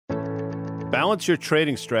Balance your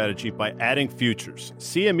trading strategy by adding futures.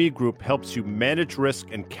 CME Group helps you manage risk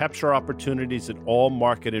and capture opportunities in all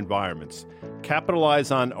market environments.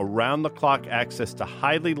 Capitalize on around-the-clock access to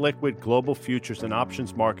highly liquid global futures and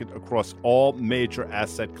options market across all major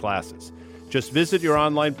asset classes. Just visit your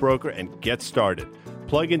online broker and get started.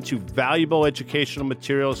 Plug into valuable educational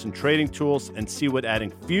materials and trading tools and see what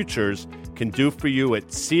adding futures can do for you at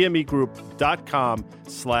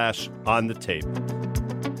cmegroup.com/on-the-tape.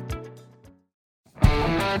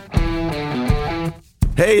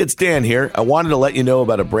 Hey, it's Dan here. I wanted to let you know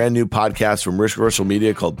about a brand new podcast from Rich Commercial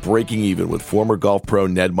Media called Breaking Even with former golf pro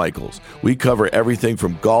Ned Michaels. We cover everything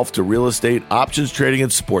from golf to real estate, options trading,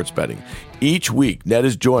 and sports betting. Each week, Ned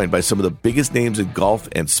is joined by some of the biggest names in golf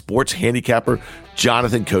and sports handicapper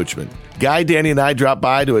Jonathan Coachman. Guy, Danny, and I drop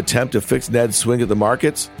by to attempt to fix Ned's swing at the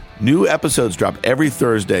markets. New episodes drop every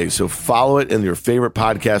Thursday, so follow it in your favorite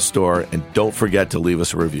podcast store, and don't forget to leave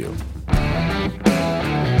us a review.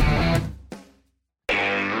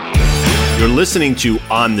 You're listening to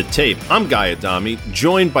On the Tape. I'm Guy Adami,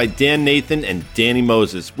 joined by Dan Nathan and Danny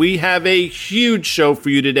Moses. We have a huge show for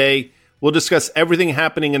you today. We'll discuss everything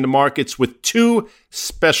happening in the markets with two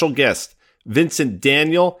special guests, Vincent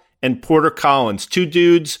Daniel and Porter Collins, two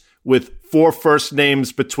dudes with four first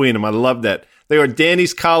names between them. I love that. They are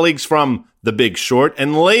Danny's colleagues from The Big Short,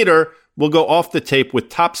 and later we'll go off the tape with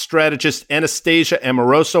top strategist Anastasia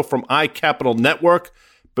Amoroso from iCapital Network.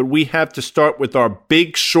 But we have to start with our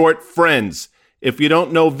Big Short friends. If you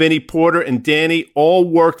don't know, Vinny Porter and Danny all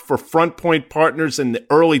worked for Front Point Partners in the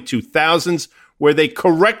early 2000s, where they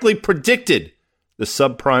correctly predicted the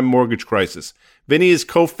subprime mortgage crisis. Vinny is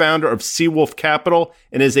co-founder of Seawolf Capital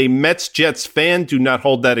and is a Mets-Jets fan. Do not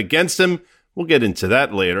hold that against him. We'll get into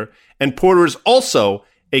that later. And Porter is also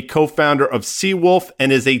a co-founder of Seawolf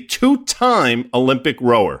and is a two-time Olympic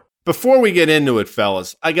rower. Before we get into it,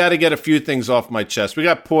 fellas, I got to get a few things off my chest. We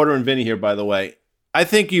got Porter and Vinny here, by the way. I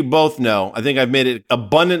think you both know, I think I've made it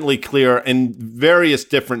abundantly clear in various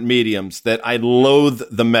different mediums that I loathe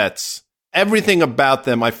the Mets. Everything about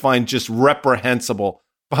them I find just reprehensible.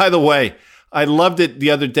 By the way, I loved it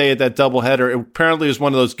the other day at that doubleheader. It apparently was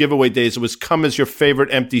one of those giveaway days. It was come as your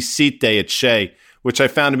favorite empty seat day at Shea, which I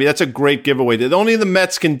found to be, that's a great giveaway. Only the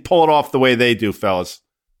Mets can pull it off the way they do, fellas.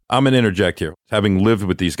 I'm going to interject here. Having lived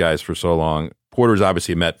with these guys for so long, Porter's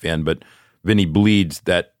obviously a Met fan, but Vinny bleeds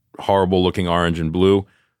that horrible-looking orange and blue.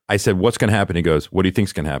 I said, what's going to happen? He goes, what do you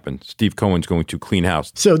think's going to happen? Steve Cohen's going to clean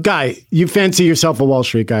house. So, Guy, you fancy yourself a Wall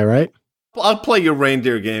Street guy, right? I'll play your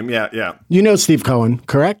reindeer game. Yeah. You know Steve Cohen,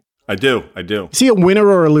 correct? I do. Is he a winner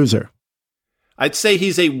or a loser? I'd say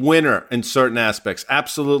he's a winner in certain aspects.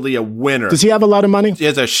 Absolutely a winner. Does he have a lot of money? He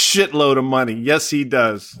has a shitload of money. Yes, he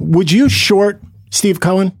does. Would you short Steve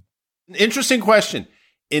Cohen? Interesting question.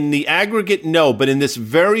 In the aggregate, no. But in this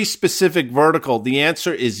very specific vertical, the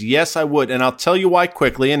answer is yes, I would. And I'll tell you why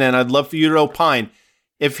quickly, and then I'd love for you to opine.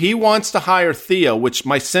 If he wants to hire Theo, which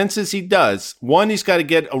my sense is he does, one, he's got to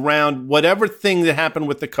get around whatever thing that happened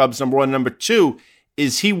with the Cubs, number one. Number two,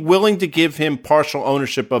 is he willing to give him partial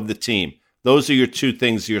ownership of the team? Those are your two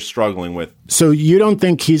things you're struggling with. So you don't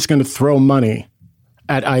think he's going to throw money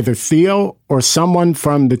at either Theo or someone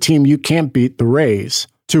from the team you can't beat, the Rays,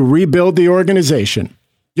 to rebuild the organization?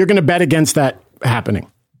 You're going to bet against that happening?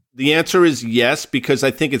 The answer is yes, because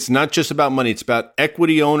I think it's not just about money. It's about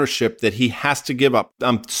equity ownership that he has to give up.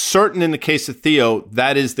 I'm certain in the case of Theo,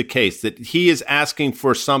 that is the case, that he is asking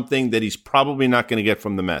for something that he's probably not going to get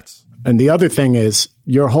from the Mets. And the other thing is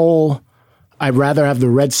your whole, I'd rather have the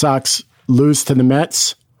Red Sox lose to the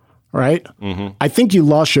Mets, right? Mm-hmm. I think you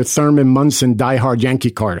lost your Thurman Munson diehard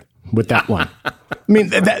Yankee card with that one. I mean,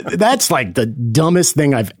 that's like the dumbest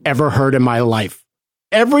thing I've ever heard in my life.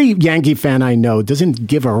 Every Yankee fan I know doesn't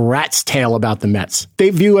give a rat's tail about the Mets. They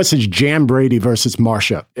view us as Jan Brady versus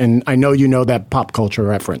Marsha. And I know you know that pop culture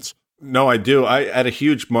reference. No, I do. I had a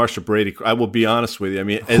huge Marsha Brady. I will be honest with you. I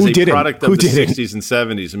mean, as a product of the 60s and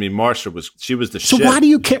 70s, I mean, Marsha was the shit. So why do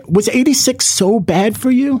you care? Was 86 so bad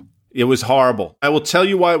for you? It was horrible. I will tell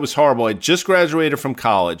you why it was horrible. I just graduated from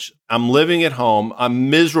college. I'm living at home. I'm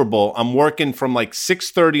miserable. I'm working from like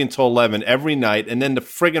 6:30 until 11 every night. And then the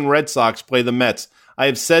friggin' Red Sox play the Mets. I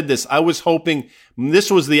have said this. I was hoping this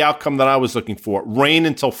was the outcome that I was looking for. Rain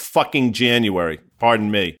until fucking January. Pardon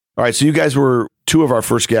me. All right, so you guys were two of our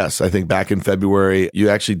first guests, I think, back in February. You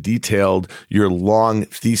actually detailed your long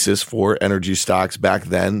thesis for energy stocks back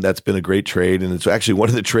then. That's been a great trade, and it's actually one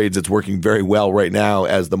of the trades that's working very well right now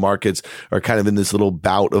as the markets are kind of in this little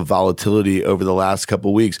bout of volatility over the last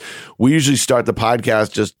couple of weeks. We usually start the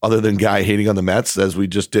podcast just other than Guy hating on the Mets, as we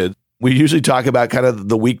just did. We usually talk about kind of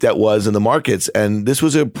the week that was in the markets, and this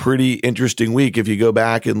was a pretty interesting week. If you go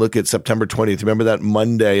back and look at September 20th, remember that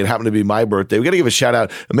Monday, it happened to be my birthday. We got to give a shout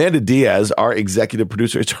out. Amanda Diaz, our executive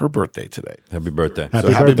producer, it's her birthday today. Happy birthday.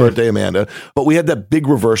 Happy birthday, Amanda. But we had that big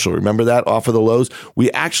reversal. Remember that off of the lows? We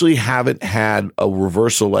actually haven't had a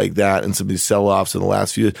reversal like that in some of these sell-offs in the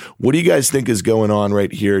last few years. What do you guys think is going on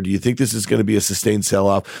right here? Do you think this is going to be a sustained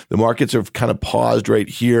sell-off? The markets have kind of paused right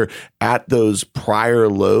here at those prior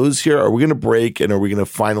lows here. Are we going to break, and are we going to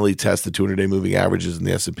finally test the 200-day moving averages in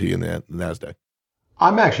the S&P and the NASDAQ?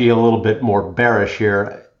 I'm actually a little bit more bearish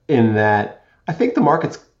here in that I think the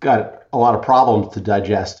market's got a lot of problems to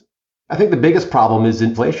digest. I think the biggest problem is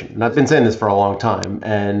inflation. And I've been saying this for a long time,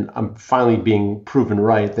 and I'm finally being proven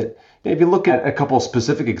right that if you look at a couple of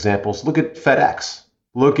specific examples, look at FedEx,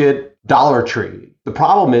 look at Dollar Tree. The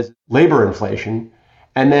problem is labor inflation,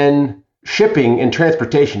 and then shipping and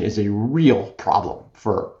transportation is a real problem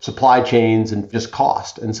for supply chains and just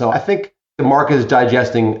cost. And so I think the market is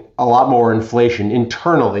digesting a lot more inflation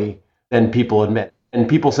internally than people admit. And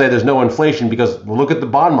people say there's no inflation because look at the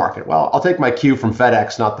bond market. Well, I'll take my cue from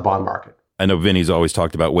FedEx, not the bond market. I know Vinny's always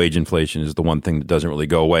talked about wage inflation is the one thing that doesn't really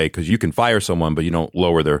go away because you can fire someone, but you don't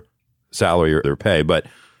lower their salary or their pay. But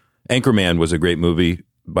Anchorman was a great movie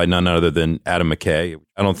by none other than Adam McKay.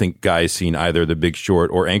 I don't think Guy's seen either The Big Short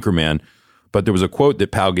or Anchorman, but there was a quote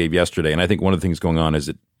that Powell gave yesterday, and I think one of the things going on is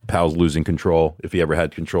that Powell's losing control, if he ever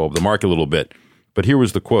had control of the market a little bit. But here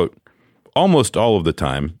was the quote. Almost all of the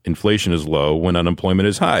time, inflation is low when unemployment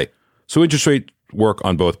is high. So interest rates work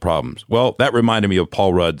on both problems. Well, that reminded me of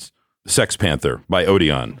Paul Rudd's Sex Panther by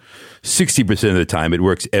Odeon. 60% of the time, it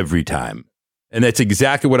works every time. And that's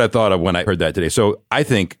exactly what I thought of when I heard that today. So I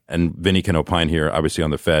think, and Vinny can opine here, obviously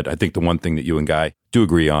on the Fed, I think the one thing that you and Guy do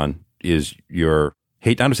agree on is your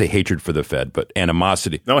not to say hatred for the Fed, but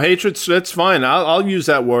animosity. No, hatred, that's fine. I'll use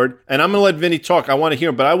that word. And I'm going to let Vinny talk. I want to hear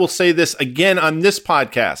him. But I will say this again on this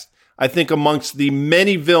podcast. I think amongst the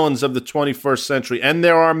many villains of the 21st century, and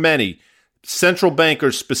there are many, central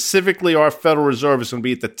bankers, specifically our Federal Reserve, is going to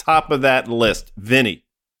be at the top of that list. Vinny.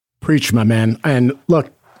 Preach, my man. And look,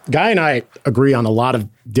 Guy and I agree on a lot of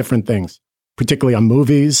different things, particularly on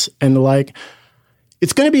movies and the like.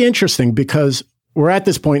 It's going to be interesting because we're at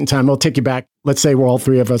this point in time. I'll take you back. Let's say we're all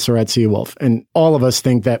three of us are at Seawolf, and all of us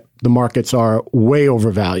think that the markets are way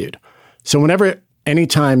overvalued. So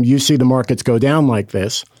anytime you see the markets go down like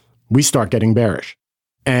this, we start getting bearish.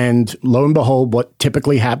 And lo and behold, what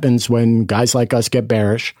typically happens when guys like us get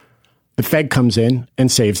bearish, the Fed comes in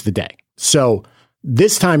and saves the day. So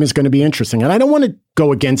this time is going to be interesting. And I don't want to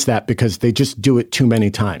go against that because they just do it too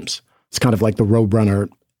many times. It's kind of like the Roadrunner.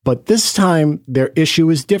 But this time, their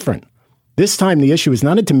issue is different. This time, the issue is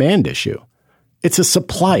not a demand issue. It's a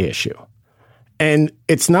supply issue. And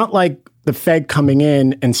it's not like the Fed coming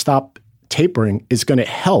in and stop tapering is going to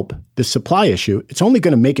help the supply issue. It's only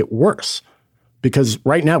going to make it worse because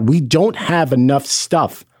right now we don't have enough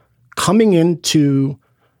stuff coming in to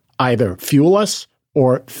either fuel us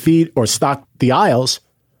or feed or stock the aisles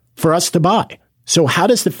for us to buy. So how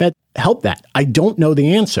does the Fed help that? I don't know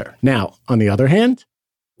the answer. Now, on the other hand,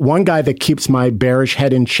 one guy that keeps my bearish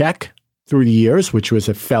head in check through the years, which was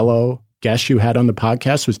a fellow guest you had on the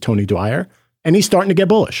podcast, was Tony Dwyer, and he's starting to get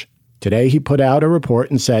bullish. Today, he put out a report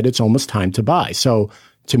and said it's almost time to buy. So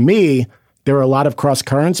to me, there are a lot of cross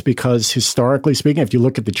currents because historically speaking, if you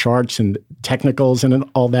look at the charts and technicals and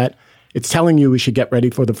all that, it's telling you we should get ready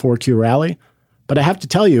for the 4Q rally. But I have to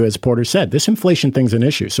tell you, as Porter said, this inflation thing's an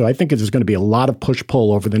issue. So I think there's going to be a lot of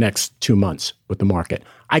push-pull over the next 2 months with the market.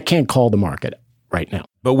 I can't call the market right now.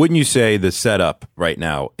 But wouldn't you say the setup right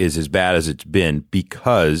now is as bad as it's been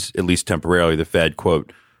because, at least temporarily, the Fed,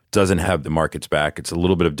 quote, doesn't have the markets back? It's a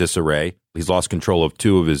little bit of disarray. He's lost control of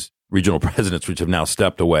two of his regional presidents, which have now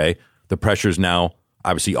stepped away. The pressure's now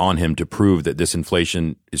obviously on him to prove that this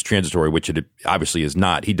inflation is transitory, which it obviously is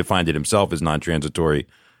not. He defined it himself as non-transitory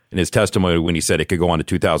in his testimony when he said it could go on to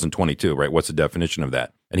 2022, right? What's the definition of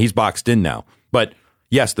that? And he's boxed in now. But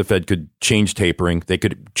yes, the Fed could change tapering. They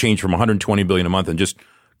could change from $120 billion a month and just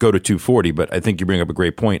go to $240. But I think you bring up a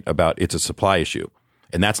great point about it's a supply issue.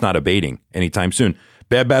 And that's not abating anytime soon.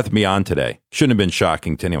 Bed Bath & Beyond today shouldn't have been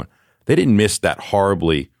shocking to anyone. They didn't miss that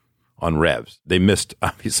horribly on revs. They missed,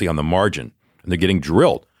 obviously, on the margin. And they're getting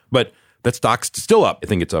drilled. But that stock's still up. I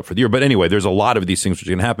think it's up for the year. But anyway, there's a lot of these things which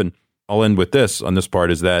are going to happen. I'll end with this on this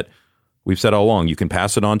part is that we've said all along, you can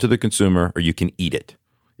pass it on to the consumer or you can eat it.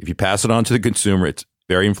 If you pass it on to the consumer, it's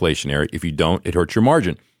very inflationary. If you don't, it hurts your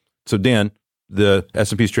margin. So Dan, the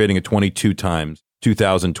S&P is trading at 22 times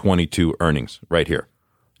 2022 earnings right here.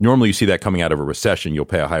 Normally you see that coming out of a recession, you'll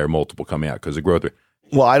pay a higher multiple coming out because of growth rate.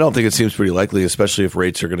 Well, I don't think it seems pretty likely, especially if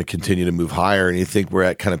rates are going to continue to move higher and you think we're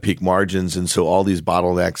at kind of peak margins. And so all these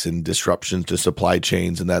bottlenecks and disruptions to supply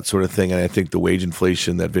chains and that sort of thing. And I think the wage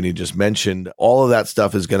inflation that Vinny just mentioned, all of that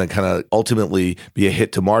stuff is going to kind of ultimately be a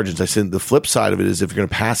hit to margins. I said the flip side of it is if you're going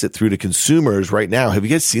to pass it through to consumers right now, have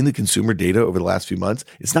you guys seen the consumer data over the last few months?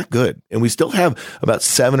 It's not good. And we still have about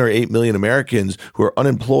 7 or 8 million Americans who are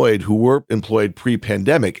unemployed, who were employed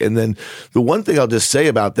pre-pandemic. And then the one thing I'll just say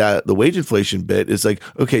about that, the wage inflation bit is like,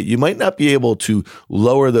 okay, you might not be able to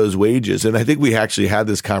lower those wages. And I think we actually had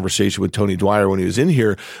this conversation with Tony Dwyer when he was in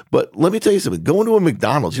here. But let me tell you something, going to a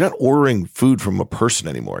McDonald's, you're not ordering food from a person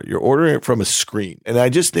anymore. You're ordering it from a screen. And I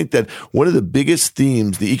just think that one of the biggest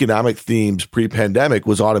themes, the economic themes pre-pandemic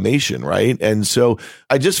was automation, right? And so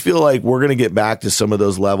I just feel like we're going to get back to some of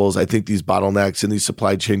those levels. I think these bottlenecks and these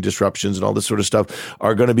supply chain disruptions and all this sort of stuff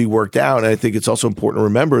are going to be worked out. And I think it's also important to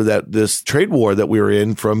remember that this trade war that we were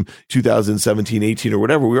in from 2017, 18 or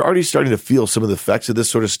whatever, we were already starting to feel some of the effects of this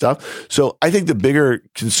sort of stuff. So I think the bigger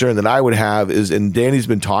concern that I would have is, and Danny's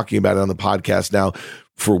been talking about it on the podcast now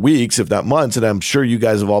for weeks, if not months, and I'm sure you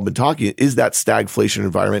guys have all been talking, is that stagflation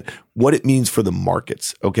environment, what it means for the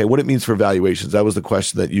markets, okay? What it means for valuations. That was the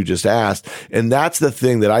question that you just asked. And that's the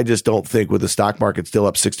thing that I just don't think, with the stock market still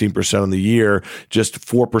up 16% on the year, just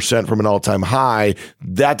 4% from an all-time high,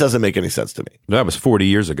 that doesn't make any sense to me. That was 40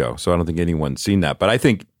 years ago, so I don't think anyone's seen that. But I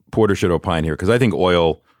think Porter should opine here because I think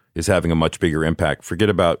oil is having a much bigger impact. Forget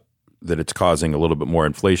about that it's causing a little bit more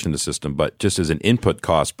inflation in the system, but just as an input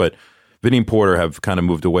cost. But Vinny and Porter have kind of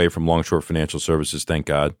moved away from long-short financial services, thank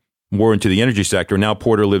God, more into the energy sector. Now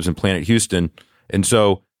Porter lives in Planet Houston. And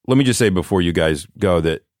so let me just say before you guys go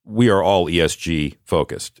that we are all ESG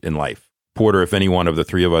focused in life. Porter, if any one of the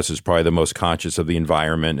three of us, is probably the most conscious of the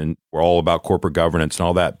environment, and we're all about corporate governance and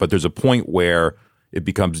all that. But there's a point where it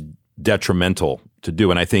becomes detrimental to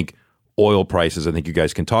do. And I think oil prices, I think you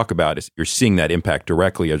guys can talk about, is you're seeing that impact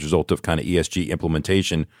directly as a result of kind of ESG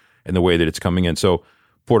implementation and the way that it's coming in. So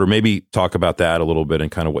Porter, maybe talk about that a little bit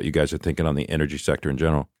and kind of what you guys are thinking on the energy sector in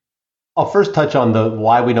general. I'll first touch on the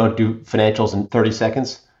why we don't do financials in 30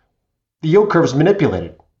 seconds. The yield curve is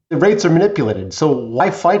manipulated. The rates are manipulated. So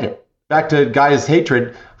why fight it? Back to Guy's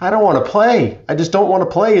hatred. I don't want to play. I just don't want to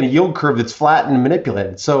play in a yield curve that's flat and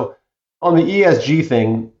manipulated. So on the ESG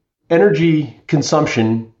thing, energy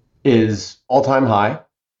consumption is all-time high.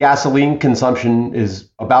 Gasoline consumption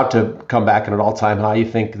is about to come back at an all-time high. You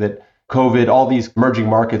think that COVID, all these emerging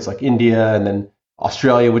markets like India and then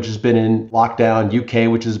Australia, which has been in lockdown,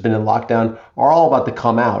 UK, which has been in lockdown, are all about to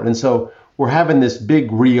come out. And so we're having this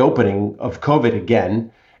big reopening of COVID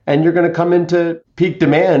again, and you're going to come into peak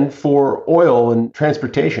demand for oil and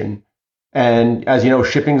transportation. And as you know,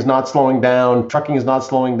 shipping's not slowing down, trucking is not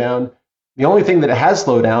slowing down. The only thing that has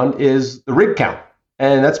slowed down is the rig count.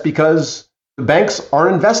 And that's because the banks are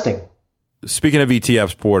investing. Speaking of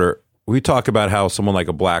ETFs, Porter, we talk about how someone like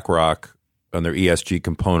a BlackRock and their ESG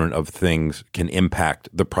component of things can impact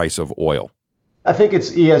the price of oil. I think it's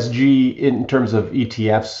ESG in terms of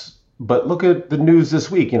ETFs, but look at the news this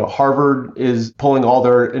week. You know, Harvard is pulling all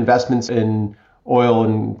their investments in oil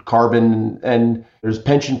and carbon, and there's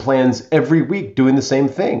pension plans every week doing the same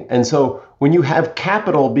thing. And so when you have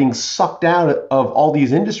capital being sucked out of all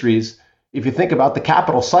these industries, if you think about the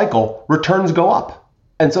capital cycle, returns go up.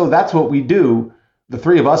 And so that's what we do. The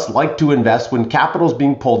three of us like to invest when capital's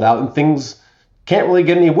being pulled out and things can't really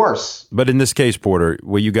get any worse. But in this case, Porter,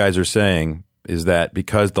 what you guys are saying is that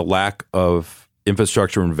because the lack of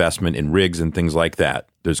infrastructure investment in rigs and things like that,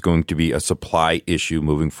 there's going to be a supply issue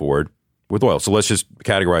moving forward with oil. So let's just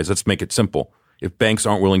categorize. Let's make it simple. If banks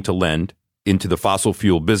aren't willing to lend into the fossil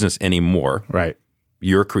fuel business anymore, right,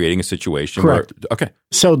 you're creating a situation Correct. where, okay.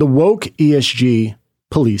 So the woke ESG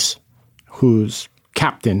police, whose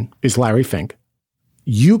captain is Larry Fink,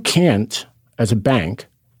 you can't, as a bank,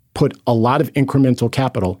 put a lot of incremental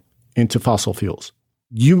capital into fossil fuels.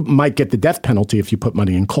 You might get the death penalty if you put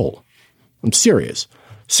money in coal. I'm serious.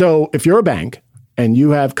 So if you're a bank and you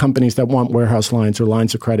have companies that want warehouse lines or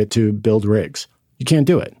lines of credit to build rigs, you can't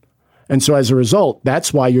do it. And so as a result,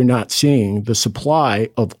 that's why you're not seeing the supply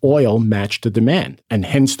of oil match the demand. And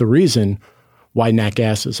hence the reason why nat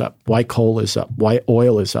gas is up, why coal is up, why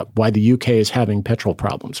oil is up, why the UK is having petrol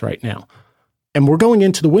problems right now. And we're going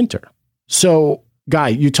into the winter. So, Guy,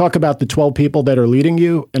 you talk about the 12 people that are leading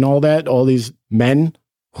you and all that, all these men.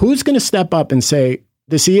 Who's going to step up and say,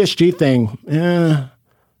 this ESG thing,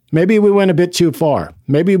 maybe we went a bit too far.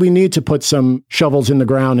 Maybe we need to put some shovels in the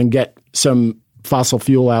ground and get some fossil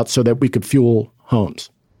fuel out so that we could fuel homes.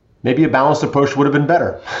 Maybe a balanced approach would have been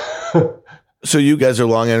better. So you guys are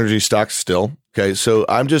long energy stocks still. Okay, so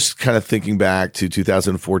I'm just kind of thinking back to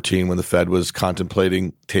 2014 when the Fed was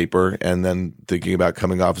contemplating taper and then thinking about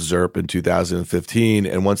coming off ZIRP in 2015.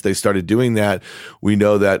 And once they started doing that, we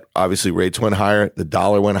know that obviously rates went higher, the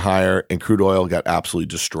dollar went higher, and crude oil got absolutely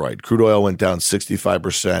destroyed. Crude oil went down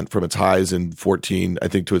 65% from its highs in 14, I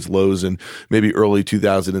think, to its lows in maybe early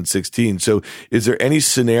 2016. So is there any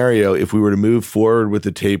scenario if we were to move forward with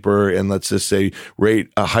the taper and let's just say rate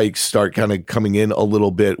hikes start kind of coming in a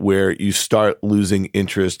little bit where you start losing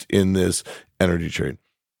interest in this energy trade?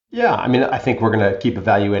 Yeah, I mean, I think we're going to keep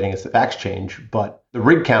evaluating as the facts change, but the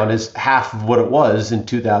rig count is half of what it was in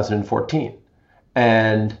 2014.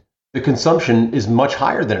 And the consumption is much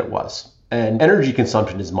higher than it was. And energy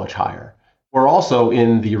consumption is much higher. We're also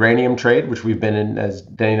in the uranium trade, which we've been in, as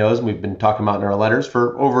Danny knows, and we've been talking about in our letters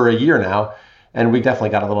for over a year now. And we definitely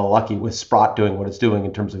got a little lucky with Sprott doing what it's doing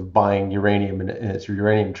in terms of buying uranium in its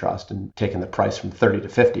uranium trust and taking the price from 30 to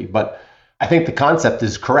 50. But I think the concept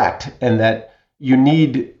is correct, and that you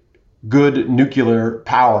need good nuclear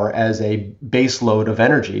power as a base load of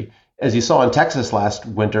energy. As you saw in Texas last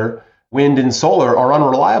winter, wind and solar are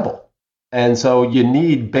unreliable. And so you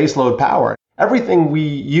need base load power. Everything we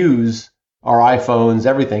use, our iPhones,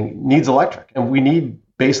 everything needs electric, and we need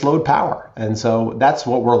base load power. And so that's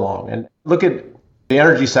what we're long. And look at the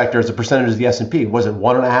energy sector as a percentage of the S&P. Was it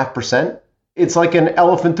 1.5%? It's like an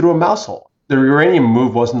elephant through a mouse hole. The uranium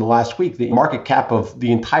move was in the last week. The market cap of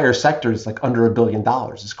the entire sector is like under $1 billion.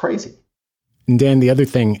 It's crazy. And Dan, the other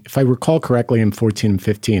thing, if I recall correctly in 14 and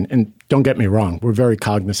 15, and don't get me wrong, we're very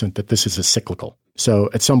cognizant that this is a cyclical. So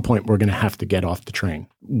at some point, we're going to have to get off the train.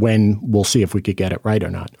 When, we'll see if we could get it right or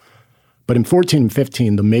not. But in 14 and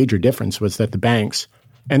 15, the major difference was that the banks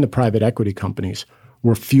and the private equity companies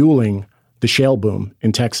were fueling the shale boom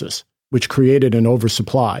in Texas, which created an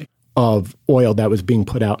oversupply of oil that was being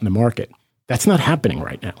put out in the market. That's not happening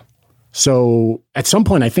right now. So at some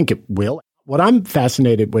point, I think it will. What I'm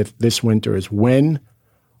fascinated with this winter is when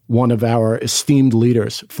one of our esteemed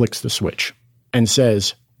leaders flicks the switch and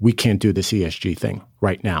says, we can't do this ESG thing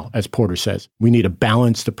right now. As Porter says, we need a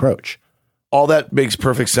balanced approach. All that makes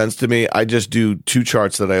perfect sense to me. I just do two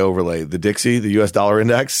charts that I overlay, the Dixie, the US dollar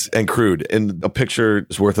index, and crude. And a picture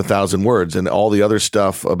is worth 1,000 words. And all the other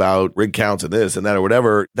stuff about rig counts and this and that or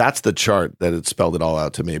whatever, that's the chart that it spelled it all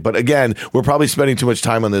out to me. But again, we're probably spending too much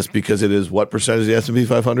time on this because it is what percentage of the S&P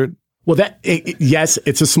 500? Well, yes,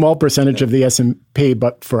 it's a small percentage of the S&P,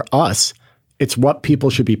 but for us, it's what people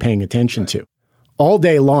should be paying attention to. All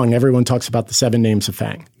day long, everyone talks about the 7 names of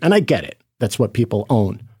FANG. And I get it. That's what people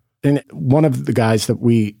own. And one of the guys that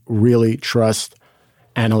we really trust,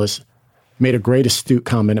 analysts, made a great astute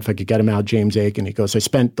comment, if I could get him out, James Aiken. He goes, I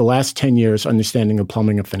spent the last 10 years understanding the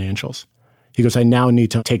plumbing of financials. He goes, I now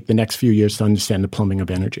need to take the next few years to understand the plumbing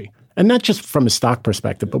of energy. And not just from a stock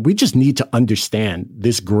perspective, but we just need to understand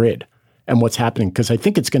this grid and what's happening, because I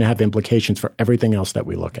think it's going to have implications for everything else that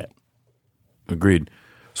we look at. Agreed.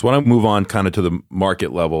 So I want to move on kind of to the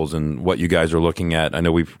market levels and what you guys are looking at. I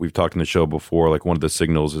know we've talked in the show before, like one of the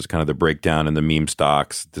signals is kind of the breakdown in the meme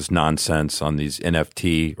stocks, this nonsense on these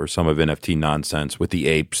NFT or some of NFT nonsense with the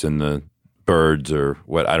apes and the birds or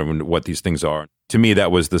what, I don't know what these things are. To me,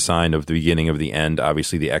 that was the sign of the beginning of the end,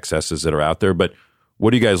 obviously the excesses that are out there. But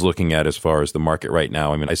what are you guys looking at as far as the market right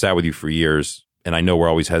now? I mean, I sat with you for years, and I know we're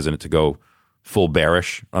always hesitant to go full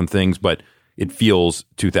bearish on things, but it feels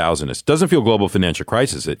 2000-ish. Doesn't feel global financial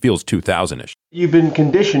crisis. It feels 2000-ish. You've been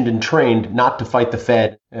conditioned and trained not to fight the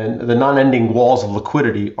Fed, and the non-ending walls of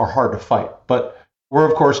liquidity are hard to fight. But we're,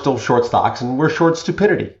 of course, still short stocks, and we're short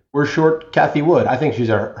stupidity. We're short Cathie Wood. I think she's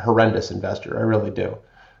a horrendous investor. I really do.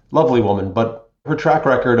 Lovely woman, but her track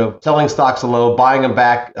record of selling stocks low, buying them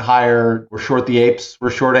back higher, we're short the apes,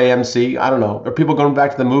 we're short AMC. I don't know. Are people going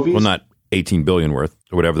back to the movies? Well, not 18 billion worth,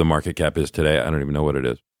 or whatever the market cap is today. I don't even know what it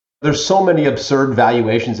is. There's so many absurd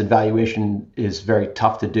valuations, and valuation is very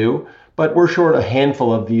tough to do. But we're short a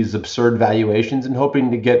handful of these absurd valuations and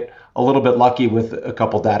hoping to get a little bit lucky with a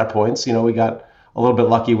couple data points. You know, we got a little bit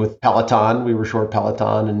lucky with Peloton. We were short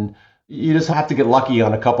Peloton. And you just have to get lucky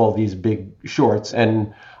on a couple of these big shorts.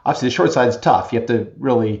 And obviously the short side's tough. You have to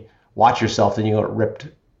really watch yourself, and you get ripped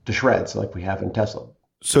to shreds like we have in Tesla.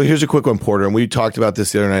 So here's a quick one, Porter, and we talked about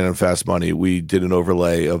this the other night on Fast Money. We did an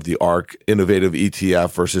overlay of the ARK Innovative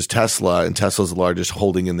ETF versus Tesla, and Tesla's the largest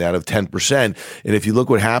holding in that of 10%. And if you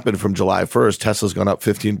look what happened from July 1st, Tesla's gone up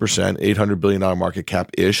 15%, $800 billion market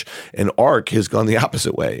cap-ish, and ARK has gone the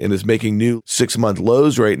opposite way and is making new 6-month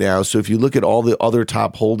lows right now. So if you look at all the other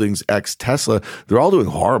top holdings ex-Tesla, they're all doing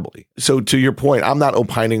horribly. So to your point, I'm not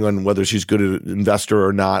opining on whether she's good at an investor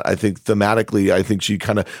or not. I think thematically, I think she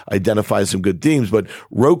kind of identifies some good themes, but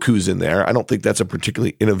Roku's in there. I don't think that's a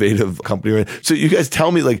particularly innovative company. So you guys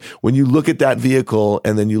tell me, like, when you look at that vehicle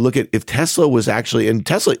and then you look at if Tesla was actually, and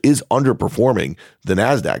Tesla is underperforming the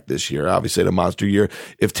NASDAQ this year, obviously in a monster year.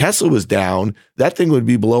 If Tesla was down, that thing would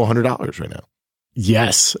be below $100 right now.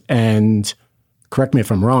 Yes. And correct me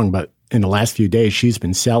if I'm wrong, but in the last few days, she's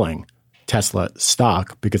been selling Tesla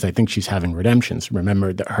stock because I think she's having redemptions.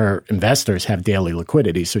 Remember that her investors have daily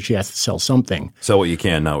liquidity, so she has to sell something. Sell what you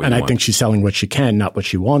can, not what and you I want. think she's selling what she can, not what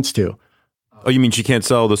she wants to. Oh, you mean she can't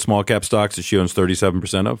sell the small cap stocks that she owns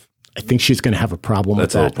 37% of? I think she's going to have a problem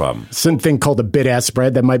That's with that. a little problem. Something called a bid-ask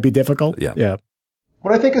spread that might be difficult. Yeah.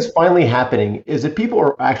 What I think is finally happening is that people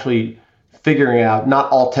are actually figuring out not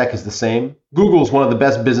all tech is the same. Google is one of the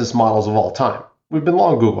best business models of all time. We've been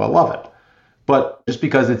long Google. I love it. But just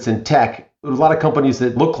because it's in tech, there's a lot of companies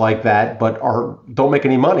that look like that but don't make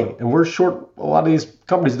any money. And we're short a lot of these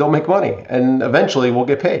companies don't make money. And eventually we'll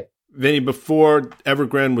get paid. Vinny, before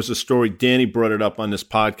Evergrande was a story, Danny brought it up on this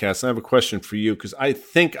podcast. I have a question for you because I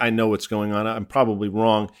think I know what's going on. I'm probably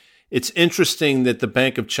wrong. It's interesting that the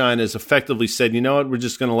Bank of China has effectively said, you know what, we're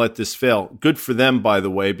just going to let this fail. Good for them, by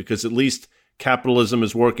the way, because at least capitalism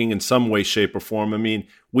is working in some way, shape, or form. I mean,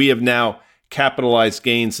 we have now capitalized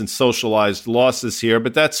gains and socialized losses here,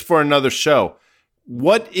 but that's for another show.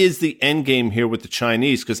 What is the end game here with the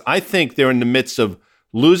Chinese? Because I think they're in the midst of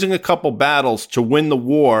losing a couple battles to win the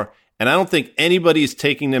war, and I don't think anybody is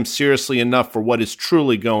taking them seriously enough for what is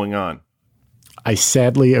truly going on. I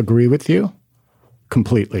sadly agree with you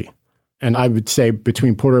completely. And I would say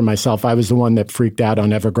between Porter and myself, I was the one that freaked out on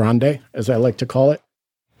Evergrande, as I like to call it.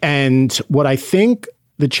 And what I think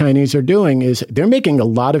the Chinese are doing is they're making a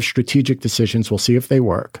lot of strategic decisions, we'll see if they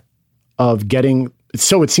work, of getting,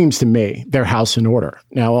 so it seems to me, their house in order.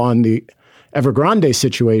 Now, on the Evergrande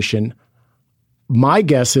situation, my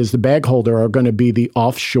guess is the bag holder are going to be the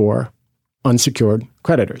offshore unsecured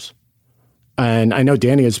creditors. And I know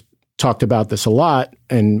Danny has talked about this a lot,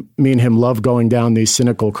 and me and him love going down these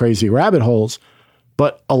cynical, crazy rabbit holes.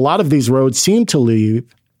 But a lot of these roads seem to lead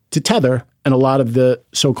to Tether and a lot of the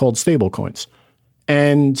so-called stable coins.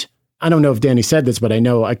 And I don't know if Danny said this, but I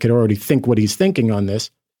know I could already think what he's thinking on this.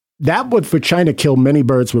 That would, for China, kill many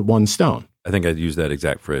birds with one stone. I think I'd use that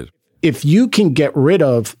exact phrase. If you can get rid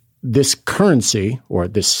of this currency or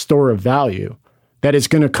this store of value that is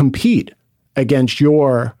going to compete against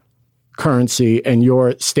your currency and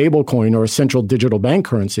your stable coin or central digital bank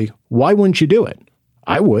currency, why wouldn't you do it?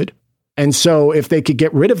 I would. And so if they could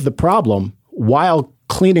get rid of the problem while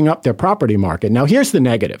cleaning up their property market. Now, here's the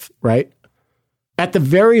negative, right? At the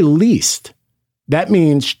very least, that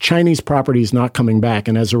means Chinese property is not coming back.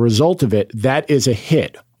 And as a result of it, that is a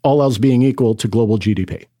hit, all else being equal to global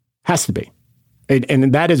GDP. Has to be.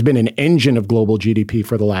 And that has been an engine of global GDP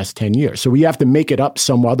for the last 10 years. So we have to make it up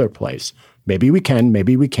some other place. Maybe we can,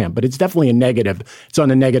 maybe we can't, but it's definitely a negative. It's on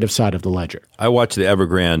the negative side of the ledger. I watch the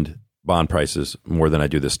Evergrande bond prices more than I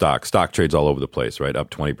do the stock. Stock trades all over the place, right? Up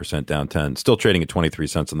 20%, down 10. Still trading at 23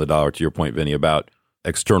 cents on the dollar, to your point, Vinny, about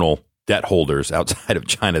external debt holders outside of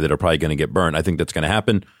China that are probably going to get burned. I think that's going to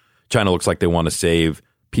happen. China looks like they want to save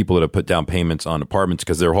people that have put down payments on apartments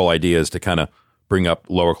because their whole idea is to kind of bring up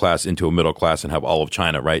lower class into a middle class and have all of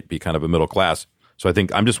China, right, be kind of a middle class. So I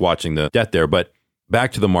think I'm just watching the debt there. But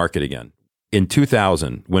back to the market again. In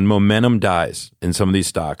 2000, when momentum dies in some of these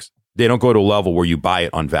stocks, they don't go to a level where you buy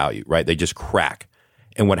it on value, right? They just crack.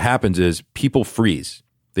 And what happens is people freeze.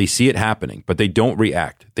 They see it happening, but they don't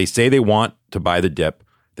react. They say they want to buy the dip.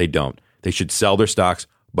 They don't. They should sell their stocks,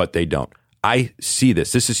 but they don't. I see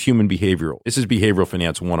this. This is human behavioral. This is behavioral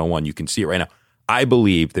finance 101. You can see it right now. I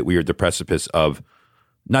believe that we are at the precipice of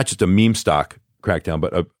not just a meme stock crackdown,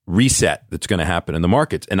 but a reset that's going to happen in the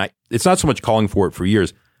markets. And it's not so much calling for it for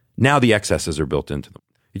years. Now the excesses are built into them.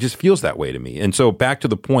 It just feels that way to me. And so back to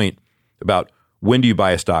the point about when do you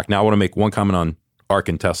buy a stock? Now I want to make one comment on ARK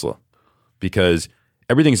and Tesla because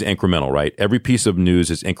everything's incremental, right? Every piece of news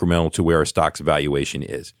is incremental to where a stock's valuation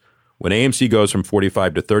is. When AMC goes from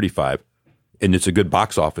 45 to 35 and it's a good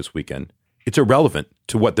box office weekend, it's irrelevant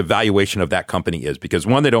to what the valuation of that company is because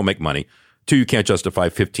one, they don't make money. Two, you can't justify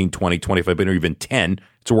 15, 20, 25, or even 10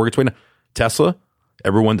 to work its way down. Tesla,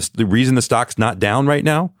 the reason the stock's not down right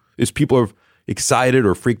now is people are excited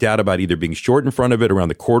or freaked out about either being short in front of it around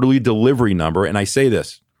the quarterly delivery number. And I say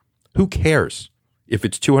this, who cares if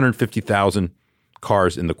it's 250,000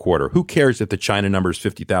 cars in the quarter? Who cares if the China number is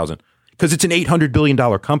 50,000? Because it's an $800 billion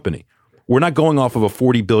company. We're not going off of a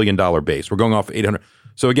 $40 billion base. We're going off 800.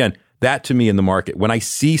 So again, that to me in the market, when I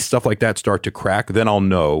see stuff like that start to crack, then I'll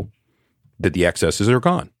know that the excesses are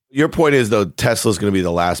gone. Your point is, though, Tesla's going to be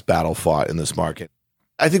the last battle fought in this market.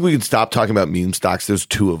 I think we can stop talking about meme stocks. There's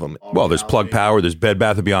two of them. Well, there's Plug Power. There's Bed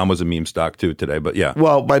Bath & Beyond was a meme stock too today, but yeah.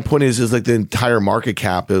 Well, my point is like the entire market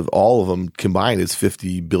cap of all of them combined is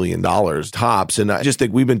 $50 billion tops. And I just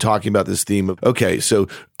think we've been talking about this theme of, okay, so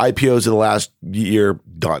IPOs in the last year,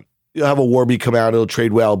 done. You'll have a Warby come out, it'll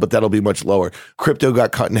trade well, but that'll be much lower. Crypto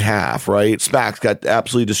got cut in half, right? SPACs got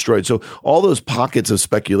absolutely destroyed. So all those pockets of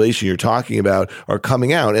speculation you're talking about are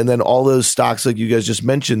coming out. And then all those stocks, like you guys just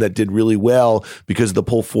mentioned, that did really well because of the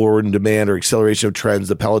pull forward in demand or acceleration of trends,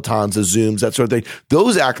 the Pelotons, the Zooms, that sort of thing.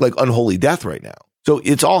 Those act like unholy death right now. So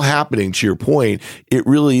it's all happening, to your point. It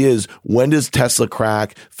really is. When does Tesla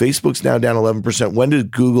crack? Facebook's now down 11%. When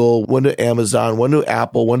did Google? When did Amazon? When did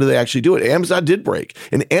Apple? When do they actually do it? Amazon did break.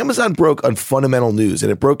 And Amazon broke on fundamental news.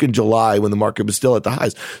 And it broke in July when the market was still at the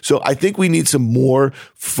highs. So I think we need some more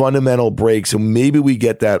fundamental breaks. And maybe we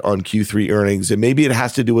get that on Q3 earnings. And maybe it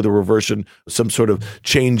has to do with a reversion, some sort of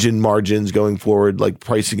change in margins going forward, like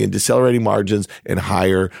pricing and decelerating margins and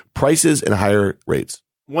higher prices and higher rates.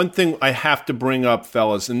 One thing I have to bring up,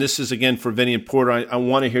 fellas, and this is again for Vinny and Porter, I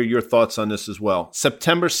want to hear your thoughts on this as well.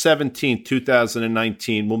 September 17th,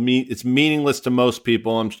 2019, it's meaningless to most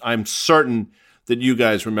people. I'm certain that you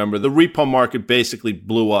guys remember. The repo market basically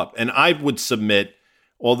blew up. And I would submit,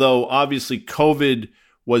 although obviously COVID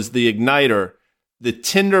was the igniter, the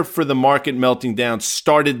tinder for the market melting down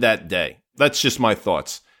started that day. That's just my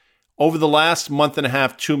thoughts. Over the last month and a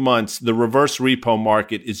half, 2 months, the reverse repo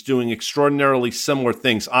market is doing extraordinarily similar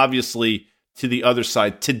things, obviously, to the other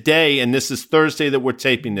side. Today, and this is Thursday that we're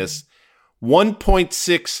taping this,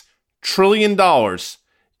 $1.6 trillion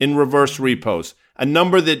in reverse repos, a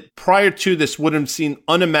number that prior to this would have seemed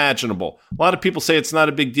unimaginable. A lot of people say it's not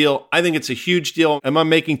a big deal. I think it's a huge deal. Am I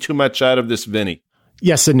making too much out of this, Vinny?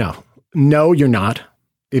 Yes and no. No, you're not.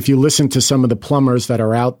 If you listen to some of the plumbers that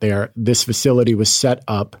are out there, this facility was set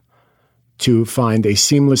up to find a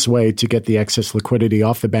seamless way to get the excess liquidity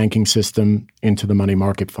off the banking system into the money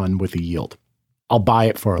market fund with a yield. I'll buy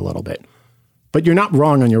it for a little bit. But you're not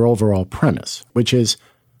wrong on your overall premise, which is,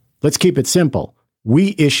 let's keep it simple.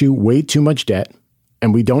 We issue way too much debt,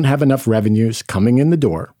 and we don't have enough revenues coming in the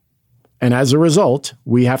door. And as a result,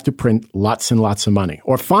 we have to print lots and lots of money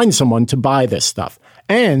or find someone to buy this stuff.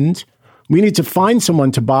 And we need to find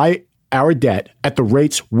someone to buy our debt at the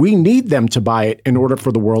rates we need them to buy it in order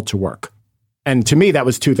for the world to work. And to me, that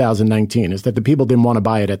was 2019, is that the people didn't want to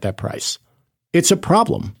buy it at that price. It's a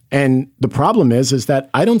problem. And the problem is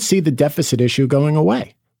that I don't see the deficit issue going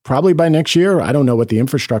away. Probably by next year, I don't know what the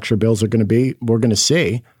infrastructure bills are going to be. We're going to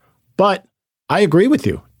see. But I agree with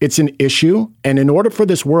you. It's an issue. And in order for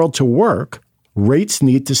this world to work, rates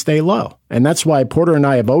need to stay low. And that's why Porter and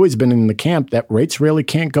I have always been in the camp that rates really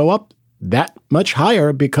can't go up that much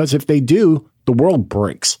higher, because if they do, the world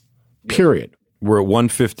breaks, period. We're at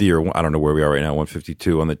 150, or I don't know where we are right now,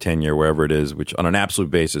 152 on the 10-year, wherever it is, which on an absolute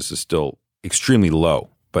basis is still extremely low.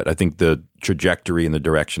 But I think the trajectory and the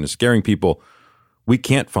direction is scaring people. We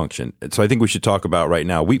can't function. So I think we should talk about right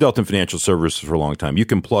now. We've dealt in financial services for a long time. You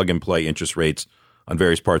can plug and play interest rates on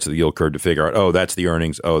various parts of the yield curve to figure out, oh, that's the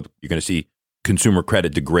earnings. Oh, you're going to see consumer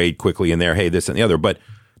credit degrade quickly in there. Hey, this and the other. But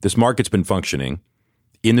this market's been functioning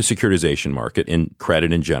in the securitization market, in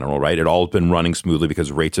credit in general, right? It all has been running smoothly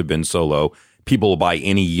because rates have been so low. People will buy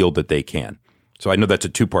any yield that they can. So I know that's a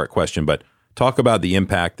two-part question, but talk about the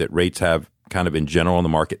impact that rates have kind of in general on the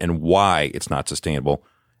market and why it's not sustainable.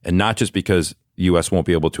 And not just because the U.S. won't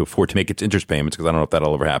be able to afford to make its interest payments, because I don't know if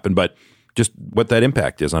that'll ever happen, but just what that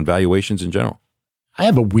impact is on valuations in general. I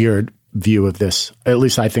have a weird view of this. At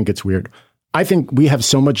least I think it's weird. I think we have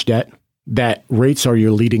so much debt that rates are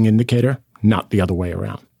your leading indicator, not the other way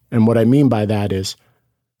around. And what I mean by that is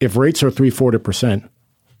if rates are 3-4%,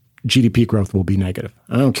 GDP growth will be negative.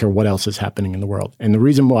 I don't care what else is happening in the world. And the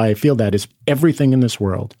reason why I feel that is everything in this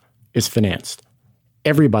world is financed.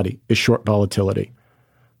 Everybody is short volatility.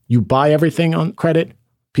 You buy everything on credit.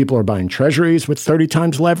 People are buying treasuries with 30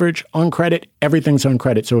 times leverage on credit. Everything's on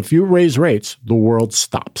credit. So if you raise rates, the world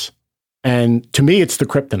stops. And to me, it's the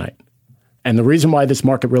kryptonite. And the reason why this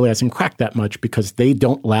market really hasn't cracked that much, because they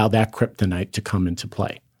don't allow that kryptonite to come into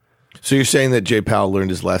play. So you're saying that Jay Powell learned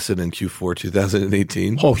his lesson in Q4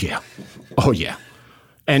 2018? Oh, yeah. Oh, yeah.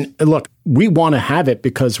 And look, we want to have it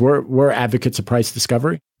because we're advocates of price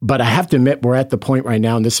discovery. But I have to admit, we're at the point right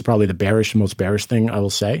now, and this is probably the most bearish thing I will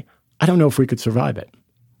say, I don't know if we could survive it.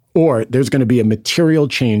 Or there's going to be a material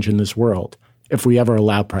change in this world if we ever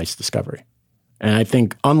allow price discovery. And I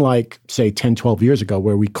think unlike, say, 10, 12 years ago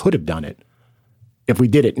where we could have done it, if we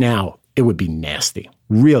did it now, it would be nasty,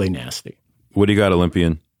 really nasty. What do you got,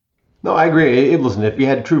 Olympian? No, I agree. Listen, if you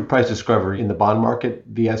had true price discovery in the bond market,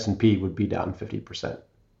 the S&P would be down 50%.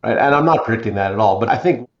 right? And I'm not predicting that at all, but I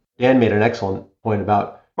think Dan made an excellent point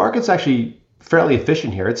about market's actually fairly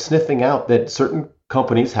efficient here. It's sniffing out that certain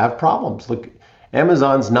companies have problems. Look,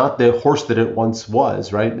 Amazon's not the horse that it once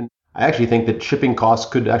was, right? And I actually think that shipping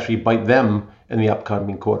costs could actually bite them in the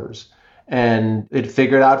upcoming quarters. And it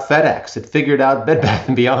figured out FedEx. It figured out Bed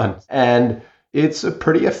Bath & Beyond. And it's a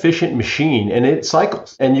pretty efficient machine, and it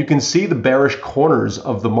cycles. And you can see the bearish corners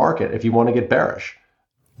of the market if you want to get bearish.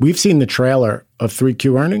 We've seen the trailer of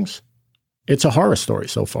 3Q earnings. It's a horror story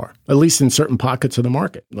so far, at least in certain pockets of the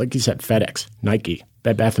market. Like you said, FedEx, Nike,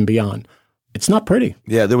 Bed Bath & Beyond. It's not pretty.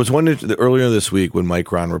 Yeah, there was one earlier this week when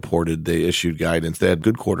Micron reported they issued guidance. They had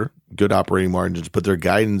good quarter, good operating margins, but their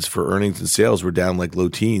guidance for earnings and sales were down like low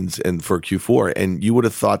teens and for Q4. And you would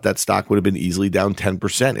have thought that stock would have been easily down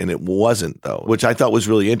 10%, and it wasn't, though, which I thought was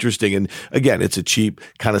really interesting. And again, it's a cheap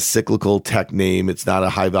kind of cyclical tech name. It's not a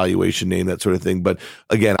high valuation name, that sort of thing. But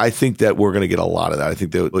again, I think that we're going to get a lot of that. I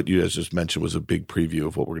think that what you guys just mentioned was a big preview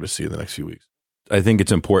of what we're going to see in the next few weeks. I think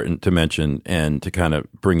it's important to mention and to kind of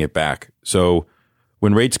bring it back. So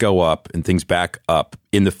when rates go up and things back up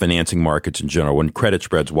in the financing markets in general, when credit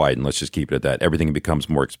spreads widen, let's just keep it at that, everything becomes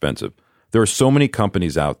more expensive. There are so many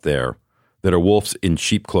companies out there that are wolves in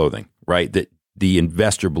sheep clothing, right? That the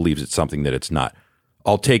investor believes it's something that it's not.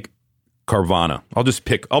 I'll take Carvana.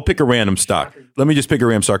 I'll pick a random stock. Let me just pick a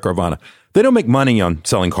random stock, Carvana. They don't make money on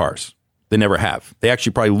selling cars. They never have. They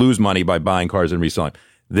actually probably lose money by buying cars and reselling.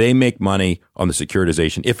 They make money on the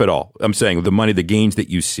securitization, if at all. I'm saying the money, the gains that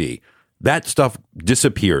you see, that stuff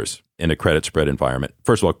disappears in a credit spread environment.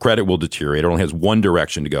 First of all, credit will deteriorate. It only has one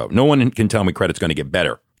direction to go. No one can tell me credit's going to get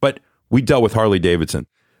better. But we dealt with Harley Davidson.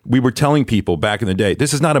 We were telling people back in the day,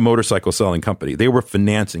 this is not a motorcycle selling company. They were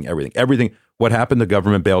financing everything. Everything. What happened? The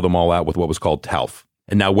government bailed them all out with what was called TALF.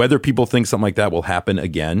 And now whether people think something like that will happen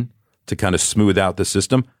again to kind of smooth out the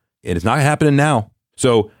system, it is not happening now.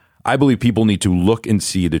 So I believe people need to look and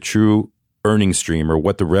see the true earnings stream or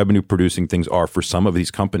what the revenue producing things are for some of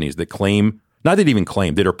these companies that claim, not that even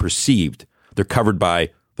claim, that are perceived. They're covered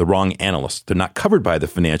by the wrong analysts. They're not covered by the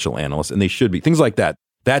financial analysts, and they should be. Things like that.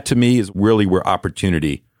 That to me is really where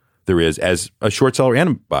opportunity there is as a short seller and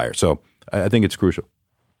a buyer. So I think it's crucial.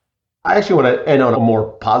 I actually want to end on a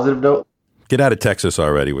more positive note. Get out of Texas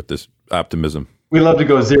already with this optimism. We love to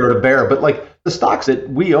go zero to bear, but like the stocks that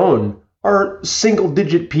we own are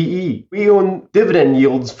single-digit PE. We own dividend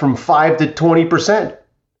yields from 5 to 20%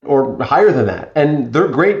 or higher than that. And they're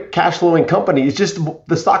great cash flowing companies, just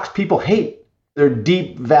the stocks people hate. They're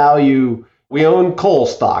deep value. We own coal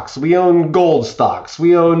stocks. We own gold stocks.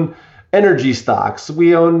 We own energy stocks.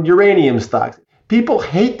 We own uranium stocks. People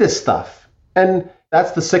hate this stuff. And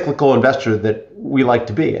that's the cyclical investor that we like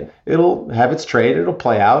to be. And it'll have its trade. It'll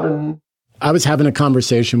play out. And I was having a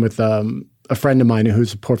conversation with a friend of mine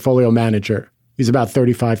who's a portfolio manager. He's about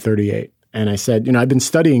 35, 38. And I said, I've been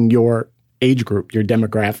studying your age group, your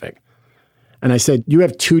demographic. And I said, you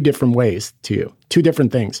have two different ways to you, two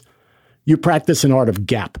different things. You practice an art of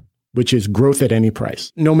gap, which is growth at any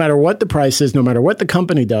price. No matter what the price is, no matter what the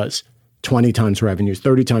company does, 20 times revenues,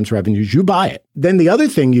 30 times revenues, you buy it. Then the other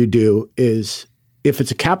thing you do is if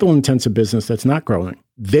it's a capital intensive business that's not growing,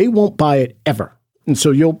 they won't buy it ever. And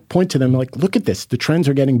so you'll point to them like, look at this, the trends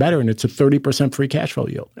are getting better and it's a 30% free cash flow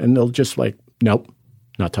yield. And they'll just like, nope,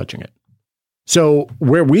 not touching it. So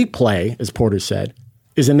where we play, as Porter said,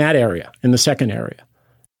 is in that area, in the second area.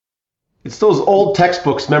 It's those old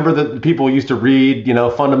textbooks, remember, that people used to read,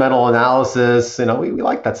 fundamental analysis. We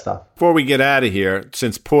like that stuff. Before we get out of here,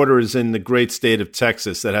 since Porter is in the great state of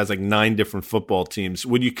Texas that has like 9 different football teams,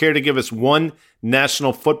 would you care to give us one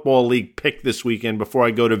National Football League pick this weekend before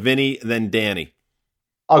I go to Vinny, then Danny?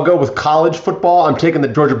 I'll go with college football. I'm taking the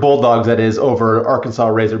Georgia Bulldogs, that is, over Arkansas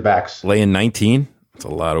Razorbacks. Laying 19? That's a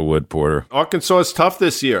lot of wood, Porter. Arkansas is tough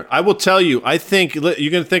this year. I will tell you, I think you're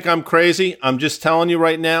going to think I'm crazy. I'm just telling you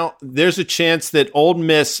right now, there's a chance that Ole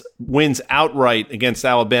Miss wins outright against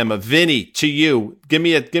Alabama. Vinny, to you, give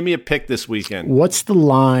me a pick this weekend. What's the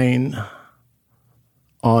line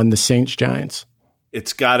on the Saints Giants?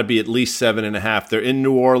 It's got to be at least 7.5. They're in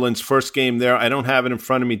New Orleans, first game there. I don't have it in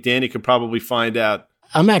front of me. Danny could probably find out.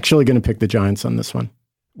 I'm actually going to pick the Giants on this one.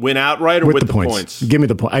 Win outright or with the points? Give me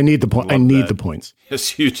the point. I need the point. I need the points.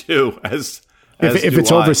 Yes, you do. If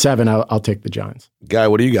it's over 7, I'll take the Giants. Guy,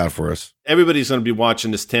 what do you got for us? Everybody's going to be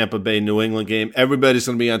watching this Tampa Bay New England game. Everybody's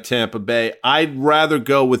going to be on Tampa Bay. I'd rather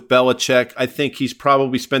go with Belichick. I think he's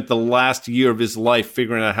probably spent the last year of his life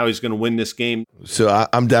figuring out how he's going to win this game. So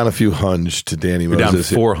I'm down a few hunch to Danny You're Moses.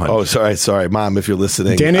 Down 400. Oh, sorry, Mom, if you're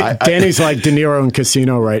listening. Danny's like De Niro in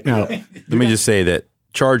Casino right now. Let me just say that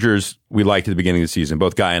Chargers, we liked at the beginning of the season.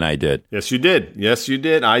 Both Guy and I did. Yes, you did. Yes, you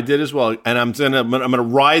did. I did as well. And I'm gonna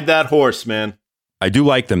ride that horse, man. I do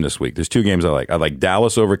like them this week. There's two games I like. I like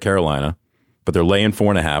Dallas over Carolina, but they're laying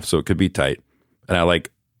 4.5, so it could be tight. And I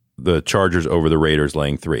like the Chargers over the Raiders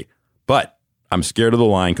laying 3. But I'm scared of the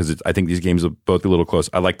line because I think these games will both be a little close.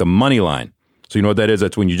 I like the money line. So you know what that is?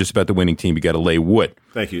 That's when you just bet the winning team. You got to lay wood.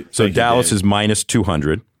 Thank you. So Dallas is minus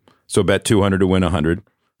 200. So bet 200 to win 100.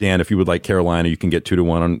 Dan, if you would like Carolina, you can get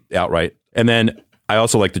 2-1 on outright. And then I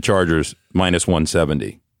also like the Chargers minus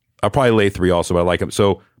 170. I'll probably lay 3 also, but I like them.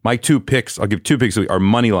 So my 2 picks, I'll give 2 picks, are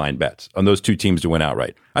money line bets on those 2 teams to win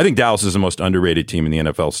outright. I think Dallas is the most underrated team in the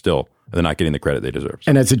NFL still. They're not getting the credit they deserve.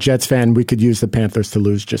 And as a Jets fan, we could use the Panthers to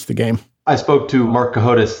lose just the game. I spoke to Mark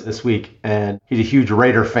Cahotis this week, and he's a huge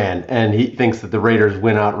Raider fan, and he thinks that the Raiders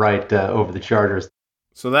win outright over the Chargers.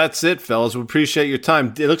 So that's it, fellas. We appreciate your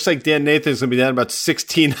time. It looks like Dan Nathan's going to be down about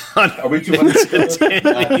 1,600. Are we 200?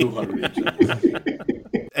 Not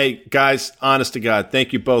 200. Hey, guys, honest to God,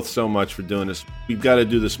 thank you both so much for doing this. We've got to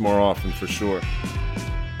do this more often for sure.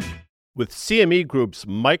 With CME Group's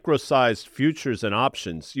micro-sized futures and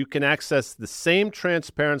options, you can access the same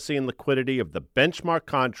transparency and liquidity of the benchmark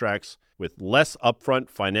contracts with less upfront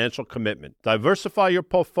financial commitment. Diversify your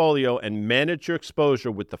portfolio and manage your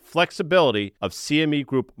exposure with the flexibility of CME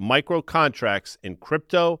Group micro contracts in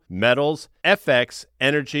crypto, metals, FX,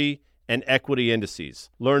 energy, and equity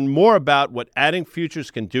indices. Learn more about what adding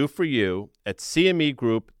futures can do for you at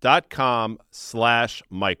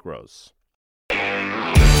cmegroup.com/micros.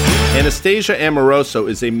 Anastasia Amoroso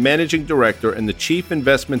is a managing director and the chief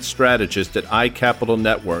investment strategist at iCapital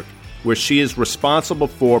Network, where she is responsible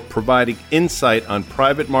for providing insight on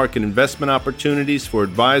private market investment opportunities for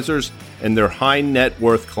advisors and their high net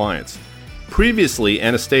worth clients. Previously,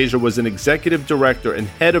 Anastasia was an executive director and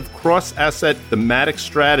head of cross-asset thematic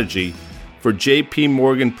strategy for JP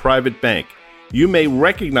Morgan Private Bank. You may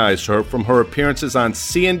recognize her from her appearances on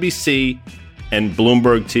CNBC and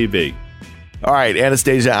Bloomberg TV. All right,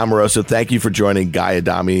 Anastasia Amoroso, thank you for joining Guy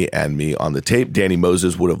Adami and me on the tape. Danny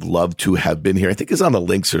Moses would have loved to have been here. I think he's on the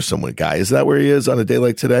links or somewhere, Guy. Is that where he is on a day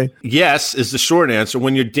like today? Yes, is the short answer.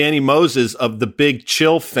 When you're Danny Moses of the Big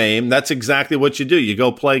Chill fame, that's exactly what you do. You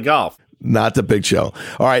go play golf. Not the Big Show.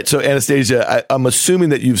 All right. So, Anastasia, I'm assuming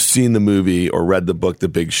that you've seen the movie or read the book, The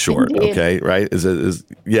Big Short. Indeed. Okay. Right.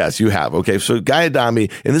 Yes, you have. Okay. So Guy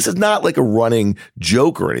Adami, and this is not like a running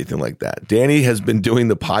joke or anything like that. Danny has been doing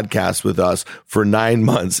the podcast with us for 9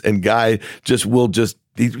 months, and Guy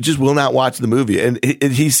he just will not watch the movie. And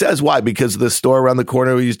he says why? Because the store around the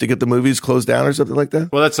corner we used to get the movies closed down or something like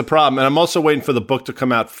that? Well, that's the problem. And I'm also waiting for the book to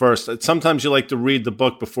come out first. Sometimes you like to read the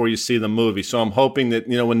book before you see the movie. So I'm hoping that,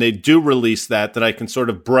 when they do release that I can sort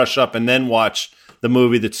of brush up and then watch the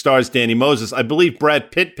movie that stars Danny Moses. I believe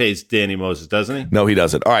Brad Pitt pays Danny Moses, doesn't he? No, he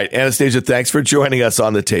doesn't. All right, Anastasia, thanks for joining us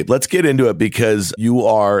on the tape. Let's get into it because you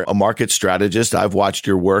are a market strategist. I've watched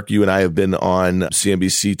your work. You and I have been on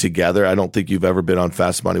CNBC together. I don't think you've ever been on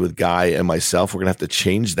Fast Money with Guy and myself. We're going to have to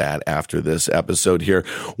change that after this episode here.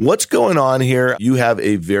 What's going on here? You have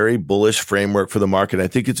a very bullish framework for the market. I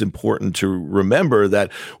think it's important to remember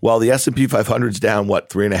that while the S&P 500 is down,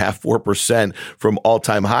 3.5%, 4% from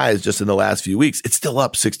all-time highs just in the last few weeks, it's still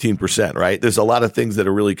up 16%, right? There's a lot of things that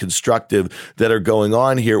are really constructive that are going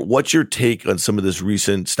on here. What's your take on some of this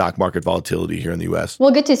recent stock market volatility here in the U.S.?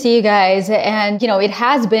 Well, good to see you guys. And, it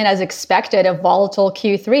has been, as expected, a volatile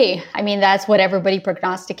Q3. I mean, that's what everybody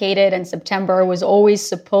prognosticated. And September was always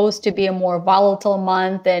supposed to be a more volatile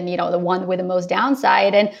month and, the one with the most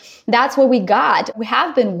downside. And that's what we got. We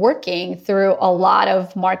have been working through a lot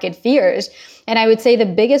of market fears. And I would say the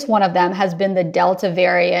biggest one of them has been the Delta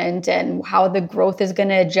variant and how the growth is going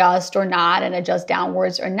to adjust or not and adjust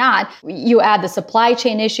downwards or not. You add the supply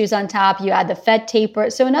chain issues on top, you add the Fed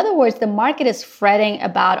taper. So in other words, the market is fretting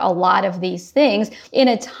about a lot of these things in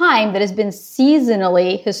a time that has been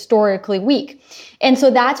seasonally historically weak. And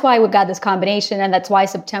so that's why we got this combination, and that's why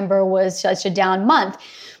September was such a down month.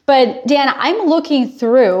 But Dan, I'm looking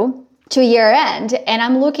through to year end, and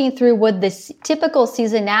I'm looking through what this typical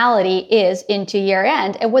seasonality is into year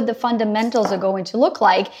end and what the fundamentals are going to look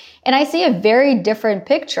like. And I see a very different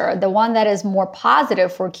picture, the one that is more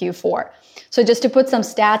positive for Q4. So just to put some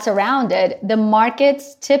stats around it, the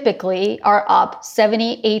markets typically are up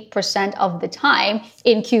 78% of the time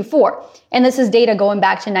in Q4. And this is data going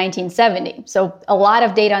back to 1970. So a lot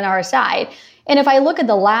of data on our side. And if I look at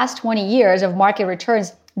the last 20 years of market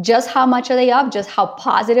returns, just how much are they up? Just how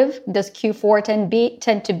positive does Q4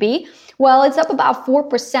 tend to be? Well, it's up about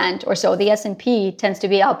 4% or so. The S&P tends to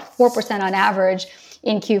be up 4% on average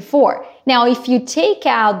in Q4. Now, if you take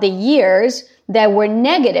out the years that were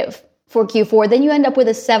negative for Q4, then you end up with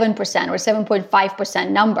a 7% or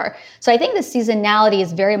 7.5% number. So I think the seasonality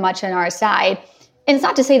is very much on our side. And it's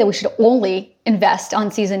not to say that we should only invest on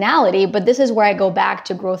seasonality, but this is where I go back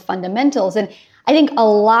to growth fundamentals. And I think a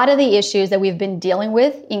lot of the issues that we've been dealing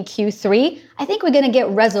with in Q3, I think we're going to get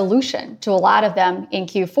resolution to a lot of them in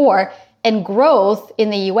Q4. And growth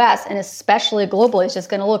in the US and especially globally is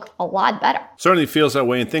just going to look a lot better. Certainly feels that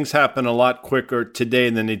way. And things happen a lot quicker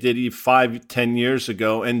today than they did 5-10 years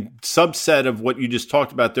ago. And subset of what you just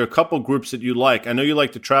talked about, there are a couple groups that you like. I know you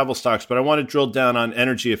like the travel stocks, but I want to drill down on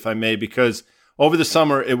energy, if I may, because over the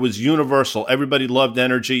summer, it was universal. Everybody loved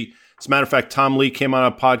energy. As a matter of fact, Tom Lee came on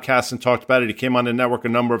a podcast and talked about it. He came on the network a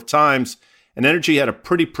number of times. And energy had a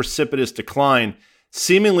pretty precipitous decline.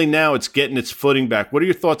 Seemingly now it's getting its footing back. What are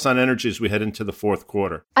your thoughts on energy as we head into the fourth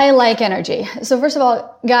quarter? I like energy. So first of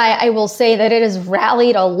all, Guy, I will say that it has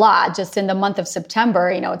rallied a lot just in the month of September.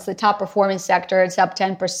 It's the top performing sector. It's up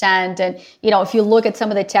 10%. And, if you look at some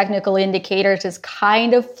of the technical indicators, it's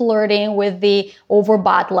kind of flirting with the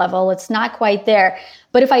overbought level. It's not quite there.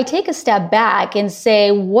 But if I take a step back and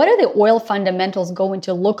say, what are the oil fundamentals going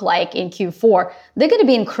to look like in Q4? They're going to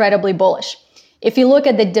be incredibly bullish. If you look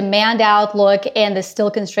at the demand outlook and the still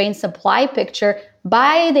constrained supply picture,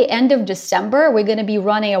 by the end of December, we're going to be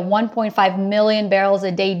running a 1.5 million barrels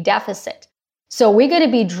a day deficit. So we're going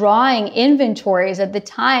to be drawing inventories at the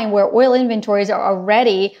time where oil inventories are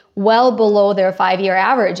already well below their 5-year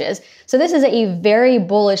averages. So this is a very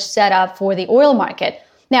bullish setup for the oil market.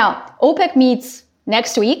 Now, OPEC meets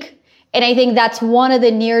next week. And I think that's one of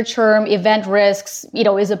the near-term event risks.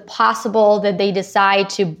 Is it possible that they decide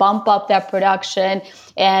to bump up that production?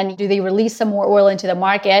 And do they release some more oil into the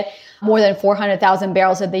market, more than 400,000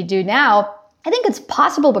 barrels that they do now? I think it's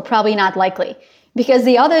possible, but probably not likely. Because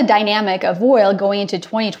the other dynamic of oil going into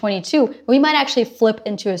 2022, we might actually flip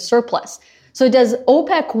into a surplus. So does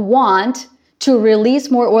OPEC want to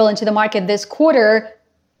release more oil into the market this quarter,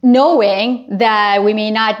 knowing that we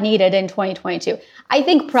may not need it in 2022? I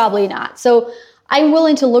think probably not. So I'm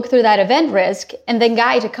willing to look through that event risk. And then,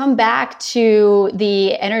 Guy, to come back to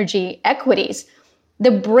the energy equities, the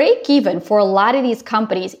break even for a lot of these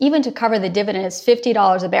companies, even to cover the dividend, is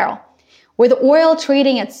 $50 a barrel. With oil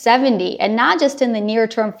trading at 70, and not just in the near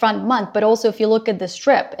term front month, but also if you look at the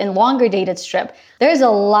strip and longer dated strip, there's a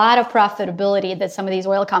lot of profitability that some of these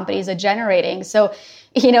oil companies are generating. So,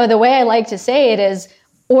 the way I like to say it is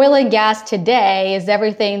oil and gas today is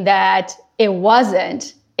everything that it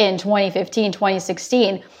wasn't in 2015,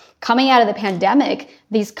 2016. Coming out of the pandemic,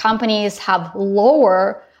 these companies have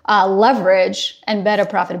lower leverage and better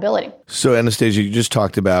profitability. So, Anastasia, you just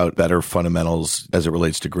talked about better fundamentals as it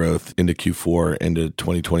relates to growth into Q4, into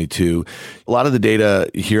 2022. A lot of the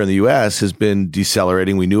data here in the U.S. has been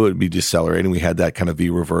decelerating. We knew it would be decelerating. We had that kind of V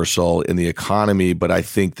reversal in the economy. But I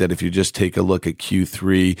think that if you just take a look at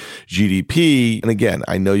Q3 GDP, and again,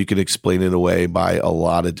 I know you can explain it away by a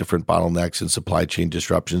lot of different bottlenecks and supply chain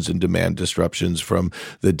disruptions and demand disruptions from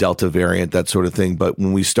the Delta variant, that sort of thing. But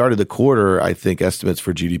when we started the quarter, I think estimates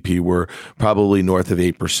for GDP were probably north of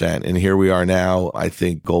 8%. And here we are now. I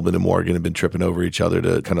think Goldman and Morgan have been tripping over each other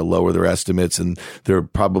to kind of lower their estimates, and they're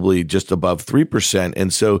probably just above 3%.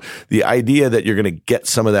 And so the idea that you're going to get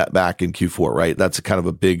some of that back in Q4, right? That's kind of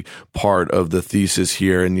a big part of the thesis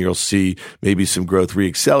here, and you'll see maybe some growth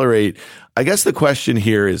reaccelerate. I guess the question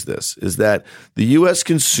here is this, is that the U.S.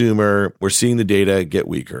 consumer, we're seeing the data get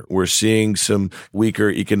weaker. We're seeing some weaker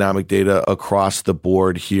economic data across the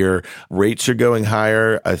board here. Rates are going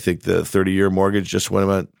higher. I think the 30-year mortgage just went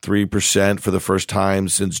about 3% for the first time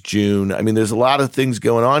since June. I mean, there's a lot of things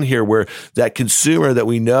going on here where that consumer that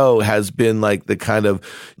we know has been like the kind of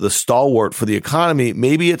the stalwart for the economy,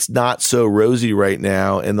 maybe it's not so rosy right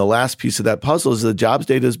now. And the last piece of that puzzle is the jobs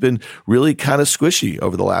data has been really kind of squishy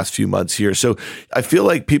over the last few months here. So I feel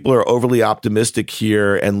like people are overly optimistic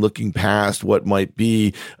here and looking past what might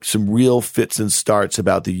be some real fits and starts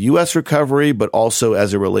about the U.S. recovery, but also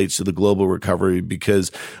as it relates to the global recovery,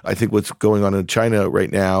 because I think what's going on in China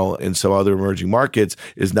right now and some other emerging markets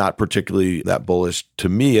is not particularly that bullish to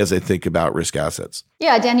me as I think about risk assets.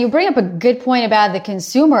 Yeah, Dan, you bring up a good point about the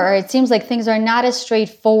consumer. It seems like things are not as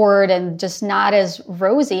straightforward and just not as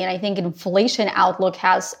rosy. And I think inflation outlook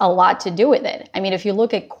has a lot to do with it. I mean, if you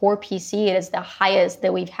look at core PC, it is the highest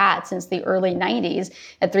that we've had since the early 90s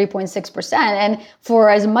at 3.6%. And for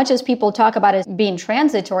as much as people talk about it being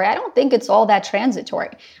transitory, I don't think it's all that transitory.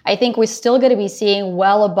 I think we're still going to be seeing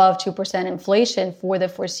well above 2% inflation for the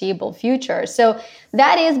foreseeable future. So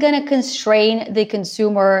that is going to constrain the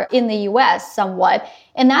consumer in the U.S. somewhat.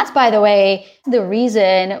 And that's, by the way, the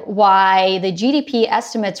reason why the GDP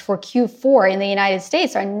estimates for Q4 in the United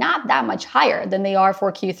States are not that much higher than they are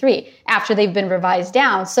for Q3 after they've been revised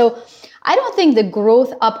down. So I don't think the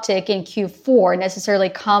growth uptick in Q4 necessarily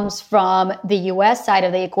comes from the US side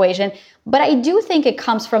of the equation, but I do think it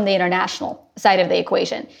comes from the international side of the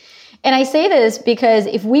equation. And I say this because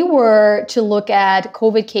if we were to look at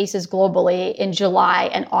COVID cases globally in July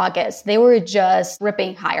and August, they were just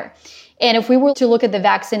ripping higher. And if we were to look at the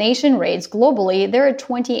vaccination rates globally, they're at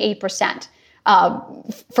 28%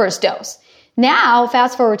 first dose. Now,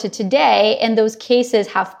 fast forward to today, and those cases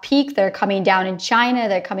have peaked. They're coming down in China,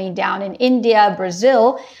 they're coming down in India,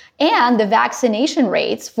 Brazil, and the vaccination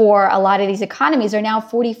rates for a lot of these economies are now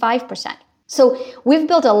 45%. So we've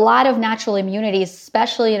built a lot of natural immunity,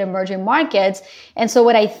 especially in emerging markets. And so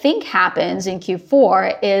what I think happens in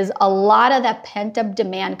Q4 is a lot of that pent-up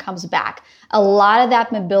demand comes back. A lot of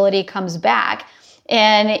that mobility comes back.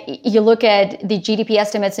 And you look at the GDP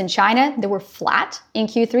estimates in China, they were flat in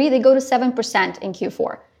Q3. They go to 7% in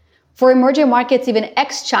Q4. For emerging markets, even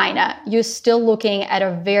ex-China, you're still looking at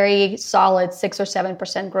a very solid 6 or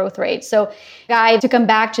 7% growth rate. So, Guy, to come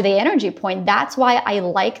back to the energy point, that's why I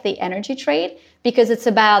like the energy trade, because it's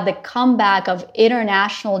about the comeback of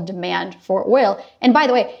international demand for oil. And by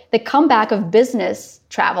the way, the comeback of business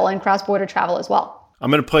travel and cross-border travel as well. I'm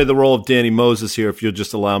going to play the role of Danny Moses here, if you'll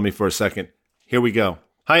just allow me for a second. Here we go.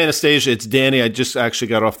 Hi, Anastasia. It's Danny. I just actually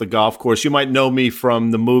got off the golf course. You might know me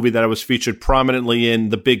from the movie that I was featured prominently in,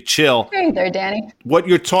 The Big Chill. Hey there, Danny. What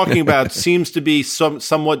you're talking about seems to be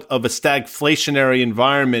somewhat of a stagflationary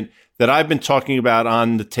environment that I've been talking about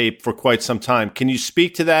on the tape for quite some time. Can you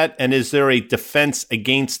speak to that? And is there a defense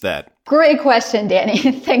against that? Great question, Danny.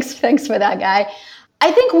 Thanks for that, Guy.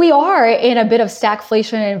 I think we are in a bit of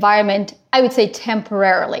stagflation environment, I would say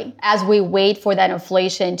temporarily, as we wait for that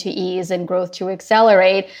inflation to ease and growth to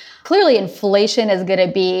accelerate. Clearly, inflation is going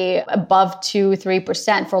to be above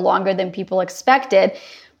 2-3% for longer than people expected.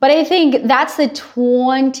 But I think that's the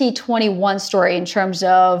 2021 story in terms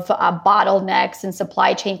of bottlenecks and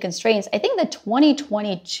supply chain constraints. I think the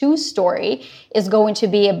 2022 story is going to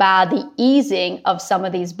be about the easing of some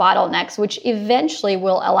of these bottlenecks, which eventually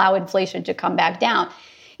will allow inflation to come back down.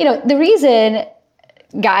 You know, the reason,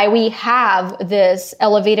 Guy, we have this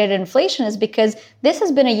elevated inflation is because this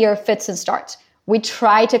has been a year of fits and starts. We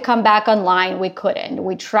tried to come back online, we couldn't.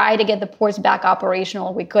 We tried to get the ports back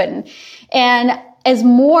operational, we couldn't. And as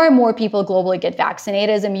more and more people globally get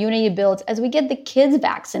vaccinated, as immunity builds, as we get the kids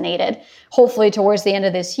vaccinated, hopefully towards the end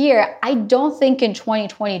of this year, I don't think in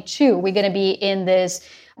 2022 we're going to be in this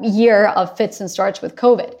year of fits and starts with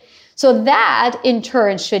COVID. So that, in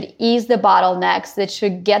turn, should ease the bottlenecks, that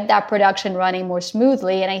should get that production running more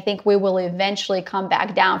smoothly. And I think we will eventually come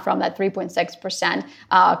back down from that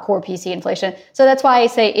 3.6% core PC inflation. So that's why I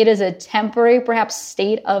say it is a temporary, perhaps,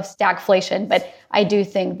 state of stagflation. But I do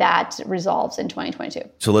think that resolves in 2022.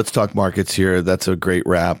 So let's talk markets here. That's a great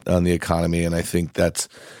wrap on the economy. And I think that's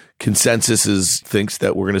consensus thinks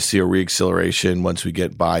that we're going to see a reacceleration once we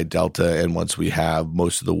get by Delta and once we have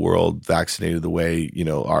most of the world vaccinated the way, you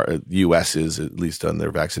know, our U.S. is, at least on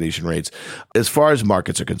their vaccination rates. As far as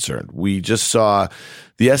markets are concerned, we just saw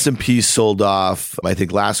the S&P sold off, I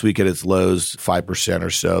think last week at its lows, 5%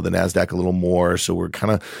 or so. The NASDAQ a little more. So we're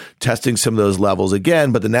kind of testing some of those levels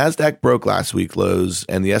again. But the NASDAQ broke last week lows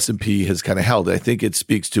and the S&P has kind of held. I think it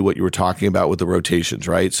speaks to what you were talking about with the rotations,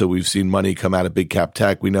 right? So we've seen money come out of big cap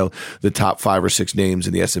tech. We know the top 5 or 6 names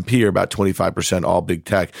in the S&P are about 25% all big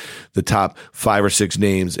tech. The top 5 or 6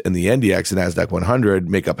 names in the NDX and NASDAQ 100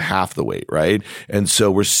 make up half the weight, right? And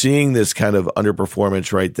so we're seeing this kind of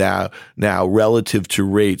underperformance right now relative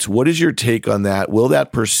to rates. What is your take on that? Will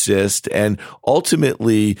that persist? And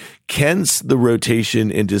ultimately, can the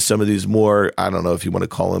rotation into some of these more, I don't know if you want to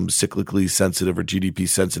call them cyclically sensitive or GDP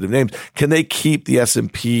sensitive names, can they keep the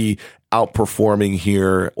S&P outperforming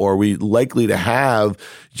here? Or are we likely to have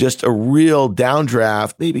just a real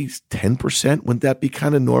downdraft, maybe 10%? Wouldn't that be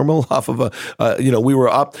kind of normal off of we were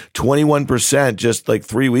up 21% just like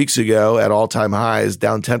 3 weeks ago at all-time highs,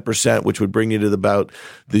 down 10%, which would bring you to about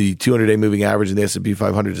the 200-day moving average in the S&P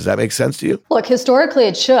 500. Does that make sense to you? Look, historically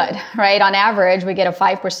it should, right? On average, we get a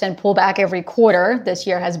 5% pullback every quarter. This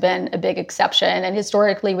year has been a big exception. And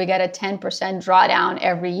historically, we get a 10% drawdown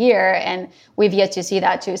every year. And we've yet to see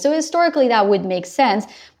that too. So historically, that would make sense.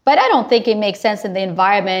 But I don't think it makes sense in the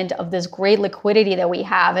environment of this great liquidity that we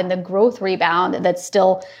have and the growth rebound that's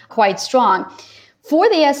still quite strong. For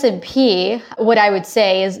the S&P, what I would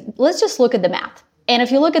say is let's just look at the math. And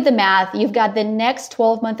if you look at the math, you've got the next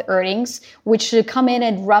 12-month earnings, which should come in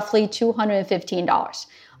at roughly $215.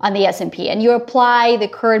 on the S&P and you apply the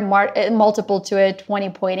current multiple to it,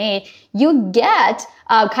 20.8, you get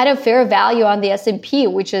kind of fair value on the S&P,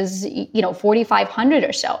 which is, 4,500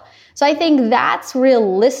 or so. So I think that's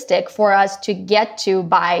realistic for us to get to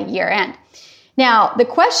by year end. Now, the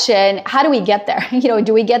question, how do we get there?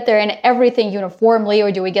 Do we get there in everything uniformly,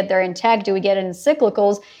 or do we get there in tech? Do we get it in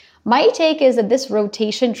cyclicals? My take is that this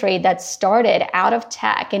rotation trade that started out of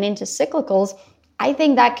tech and into cyclicals, I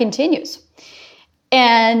think that continues.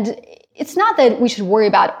 And it's not that we should worry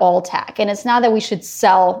about all tech, and it's not that we should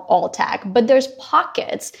sell all tech, but there's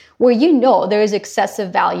pockets where there is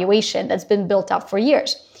excessive valuation that's been built up for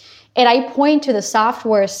years. And I point to the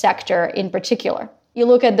software sector in particular. You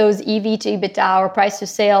look at those EV to EBITDA or price to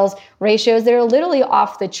sales ratios, they're literally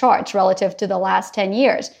off the charts relative to the last 10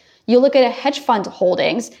 years. You look at a hedge fund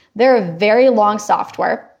holdings, they're very long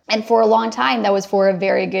software. And for a long time, that was for a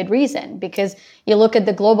very good reason, because you look at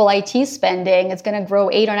the global IT spending, it's going to grow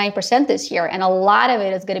 8 or 9% this year. And a lot of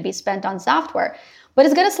it is going to be spent on software, but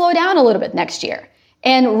it's going to slow down a little bit next year.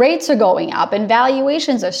 And rates are going up and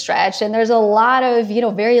valuations are stretched. And there's a lot of,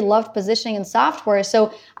 very loved positioning in software.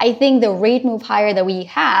 So I think the rate move higher that we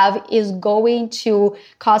have is going to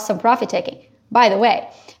cause some profit taking. By the way,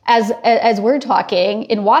 as we're talking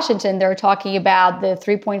in Washington, they're talking about the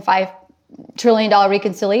 $3.5 trillion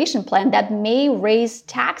reconciliation plan that may raise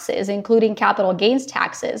taxes, including capital gains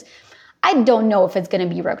taxes. I don't know if it's going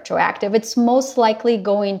to be retroactive. It's most likely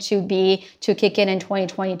going to kick in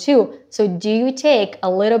 2022. So do you take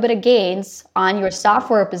a little bit of gains on your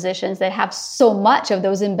software positions that have so much of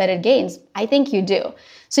those embedded gains? I think you do.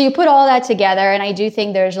 So you put all that together, and I do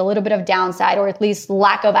think there's a little bit of downside, or at least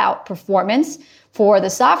lack of outperformance for the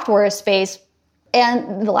software space.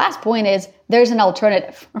 And the last point is there's an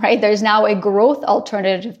alternative, right? There's now a growth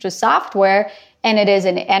alternative to software, and it is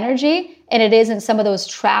in energy, and it is in some of those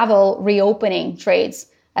travel reopening trades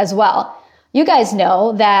as well. You guys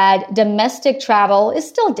know that domestic travel is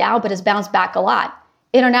still down, but has bounced back a lot.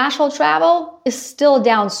 International travel is still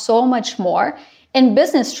down so much more, and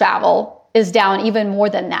business travel is down even more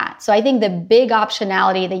than that. So I think the big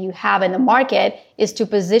optionality that you have in the market is to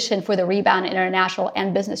position for the rebound in international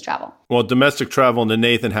and business travel. Well, domestic travel in the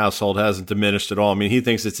Nathan household hasn't diminished at all. I mean, he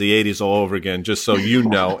thinks it's the 80s all over again, just so you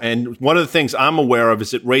know. And one of the things I'm aware of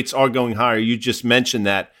is that rates are going higher. You just mentioned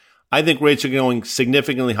that. I think rates are going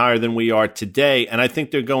significantly higher than we are today, and I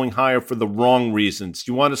think they're going higher for the wrong reasons.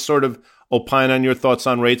 Do you want to sort of opine on your thoughts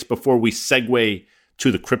on rates before we segue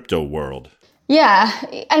to the crypto world? Yeah,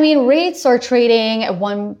 I mean, rates are trading at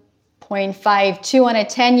 1.52 on a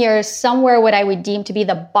 10-year, somewhere what I would deem to be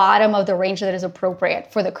the bottom of the range that is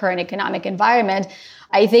appropriate for the current economic environment.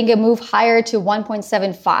 I think a move higher to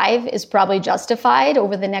 1.75 is probably justified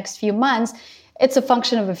over the next few months. It's a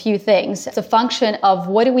function of a few things. It's a function of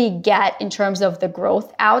what do we get in terms of the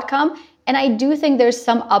growth outcome. And I do think there's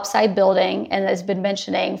some upside building, and as been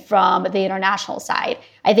mentioning, from the international side.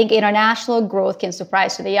 I think international growth can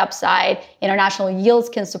surprise to the upside. International yields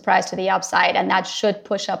can surprise to the upside, and that should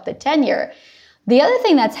push up the 10-year. The other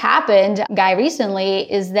thing that's happened, Guy, recently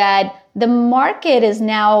is that the market is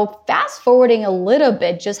now fast forwarding a little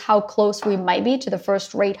bit just how close we might be to the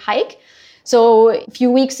first rate hike. So a few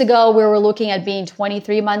weeks ago, we were looking at being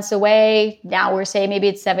 23 months away. Now we're saying maybe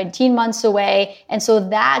it's 17 months away. And so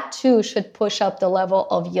that too should push up the level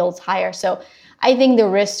of yields higher. So I think the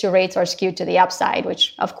risks to rates are skewed to the upside,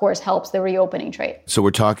 which of course helps the reopening trade. So we're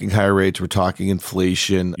talking higher rates, we're talking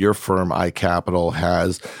inflation. Your firm, iCapital,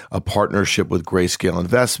 has a partnership with Grayscale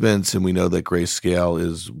Investments, and we know that Grayscale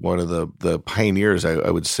is one of the pioneers, I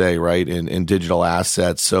would say, right, in digital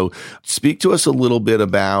assets. So speak to us a little bit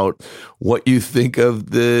about what you think of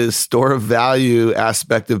the store of value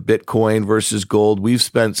aspect of Bitcoin versus gold. We've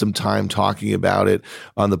spent some time talking about it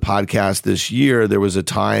on the podcast this year. There was a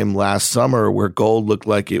time last summer where gold looked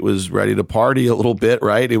like it was ready to party a little bit,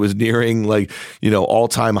 right? It was nearing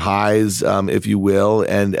all-time highs, if you will.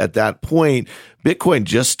 And at that point, Bitcoin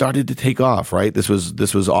just started to take off, right? This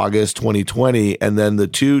was August 2020, and then the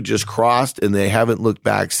two just crossed, and they haven't looked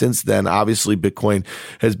back since then. Obviously, Bitcoin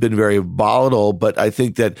has been very volatile, but I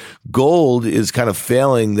think that gold is kind of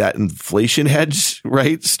failing that inflation hedge,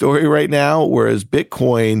 right, story right now, whereas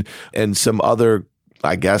Bitcoin and some other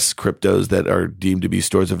cryptos that are deemed to be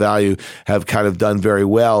stores of value have kind of done very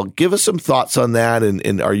well. Give us some thoughts on that.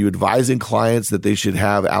 And are you advising clients that they should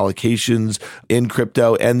have allocations in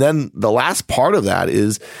crypto? And then the last part of that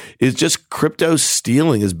is just crypto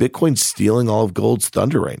stealing. Is Bitcoin stealing all of gold's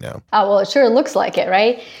thunder right now? Well, it sure looks like it,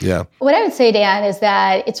 right? Yeah. What I would say, Dan, is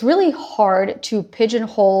that it's really hard to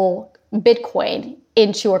pigeonhole Bitcoin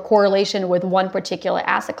into a correlation with one particular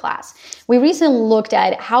asset class. We recently looked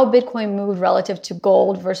at how Bitcoin moved relative to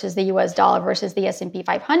gold versus the US dollar versus the S&P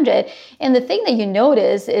 500. And the thing that you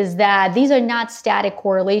notice is that these are not static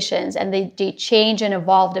correlations, and they change and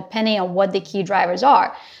evolve depending on what the key drivers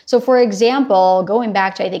are. So for example, going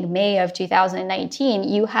back to, I think, May of 2019,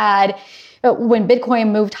 you had, when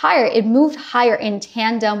Bitcoin moved higher, it moved higher in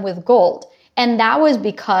tandem with gold. And that was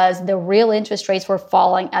because the real interest rates were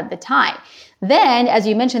falling at the time. Then, as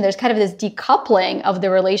you mentioned, there's kind of this decoupling of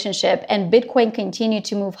the relationship, and Bitcoin continued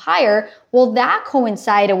to move higher. Well, that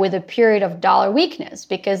coincided with a period of dollar weakness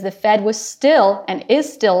because the Fed was still and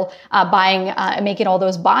is still buying, making all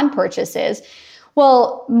those bond purchases.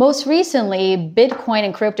 Well, most recently, Bitcoin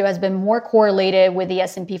and crypto has been more correlated with the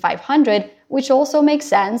S&P 500, which also makes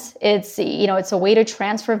sense. It's, it's a way to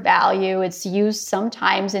transfer value. It's used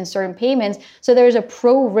sometimes in certain payments. So there's a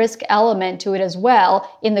pro-risk element to it as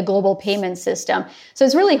well in the global payment system. So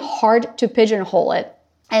it's really hard to pigeonhole it.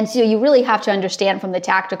 And so you really have to understand from the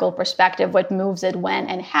tactical perspective what moves it, when,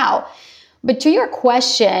 and how. But to your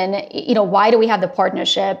question, why do we have the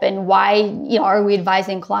partnership and why, are we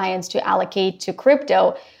advising clients to allocate to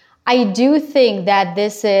crypto? I do think that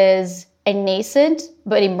this is a nascent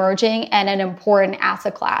but emerging and an important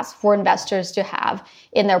asset class for investors to have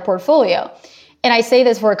in their portfolio. And I say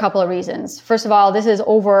this for a couple of reasons. First of all, this is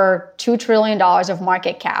over $2 trillion of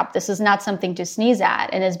market cap. This is not something to sneeze at,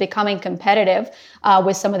 and is becoming competitive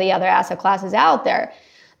with some of the other asset classes out there.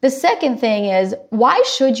 The second thing is, why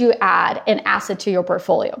should you add an asset to your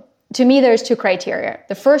portfolio? To me, there's two criteria.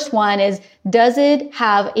 The first one is, does it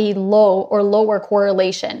have a low or lower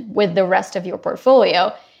correlation with the rest of your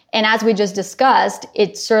portfolio? And as we just discussed,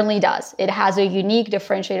 it certainly does. It has a unique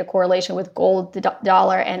differentiated correlation with gold, the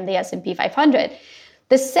dollar, and the S&P 500.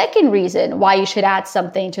 The second reason why you should add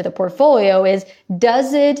something to the portfolio is,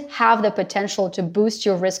 does it have the potential to boost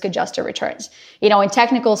your risk-adjusted returns? In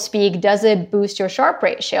technical speak, does it boost your Sharpe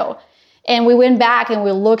ratio? And we went back and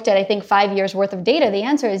we looked at, I think, 5 years worth of data. The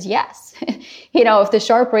answer is yes. If the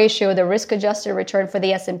Sharpe ratio, the risk-adjusted return for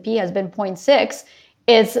the S&P has been 0.6,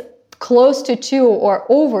 it's close to 2 or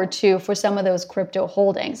over 2 for some of those crypto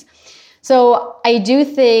holdings. So I do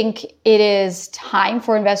think it is time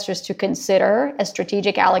for investors to consider a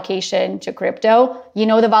strategic allocation to crypto.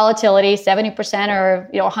 The volatility, 70% or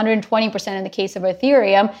 120% in the case of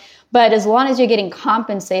Ethereum. But as long as you're getting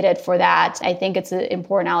compensated for that, I think it's an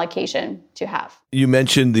important allocation to have. You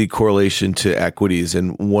mentioned the correlation to equities.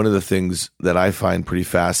 And one of the things that I find pretty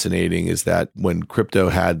fascinating is that when crypto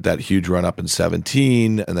had that huge run up in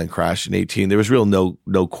 17 and then crashed in 18, there was real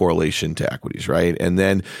no correlation to equities, right? And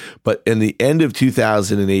then, but in the end of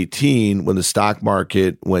 2018, when the stock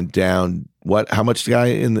market went down, how much, Guy,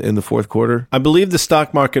 in the fourth quarter? I believe the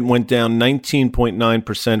stock market went down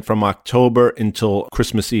 19.9% from October until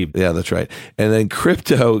Christmas Eve. Yeah, that's right. And then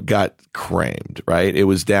crypto got creamed, right? It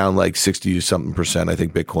was down like 60-something%, I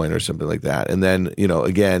think, Bitcoin or something like that. And then,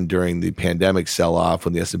 again, during the pandemic sell-off,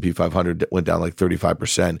 when the S&P 500 went down like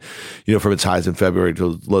 35%, from its highs in February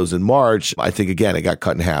to lows in March, I think, again, it got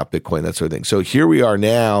cut in half, Bitcoin, that sort of thing. So here we are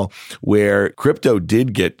now where crypto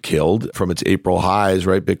did get killed from its April highs,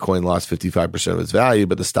 right? Bitcoin lost 55% of its value,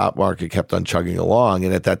 but the stock market kept on chugging along.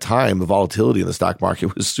 And at that time, the volatility in the stock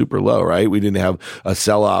market was super low, right? We didn't have a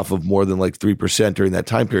sell-off of more than like 3% during that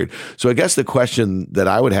time period. So I guess the question that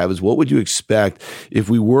I would have is, what would you expect if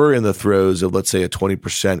we were in the throes of, let's say, a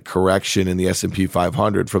 20% correction in the S&P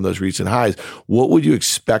 500 from those recent highs? What would you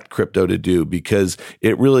expect crypto to do? Because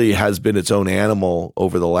it really has been its own animal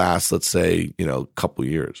over the last, let's say, couple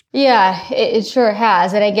years. Yeah, it sure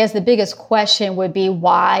has. And I guess the biggest question would be,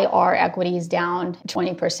 why are equities down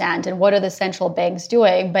 20%? And what are the central banks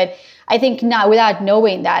doing? But I think now, without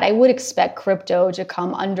knowing that, I would expect crypto to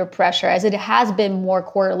come under pressure, as it has been more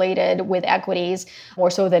correlated with equities,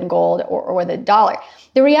 more so than gold or the dollar.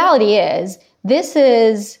 The reality is, this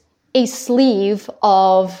is a sleeve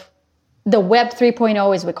of the Web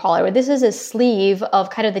 3.0, as we call it. This is a sleeve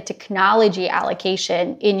of kind of the technology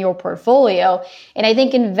allocation in your portfolio. And I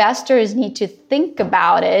think investors need to think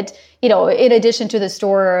about it, in addition to the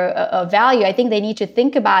store of value. I think they need to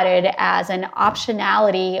think about it as an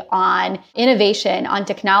optionality on innovation, on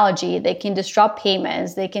technology. They can disrupt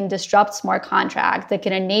payments. They can disrupt smart contracts. They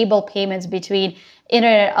can enable payments between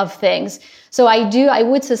Internet of Things. So I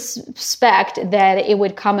would suspect that it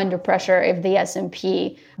would come under pressure if the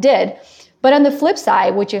S&P did. But on the flip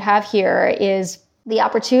side, what you have here is the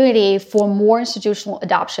opportunity for more institutional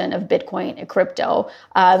adoption of Bitcoin and crypto,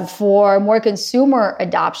 for more consumer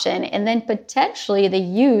adoption, and then potentially the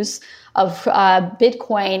use of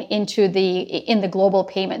Bitcoin in the global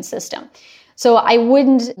payment system. So I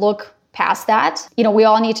wouldn't look past that. We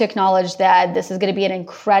all need to acknowledge that this is going to be an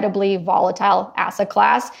incredibly volatile asset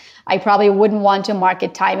class. I probably wouldn't want to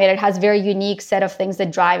market time it. It has a very unique set of things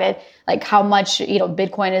that drive it, like how much,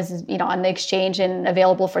 Bitcoin is, on the exchange and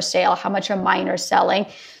available for sale, how much are miners selling.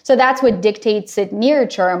 So that's what dictates it near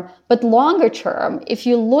term. But longer term, if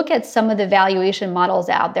you look at some of the valuation models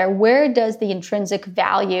out there, where does the intrinsic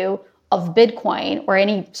value of Bitcoin or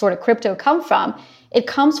any sort of crypto come from? It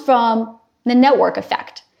comes from the network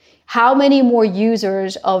effect. How many more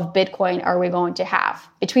users of Bitcoin are we going to have?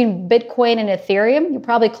 Between Bitcoin and Ethereum, you're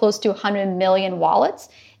probably close to 100 million wallets.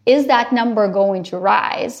 Is that number going to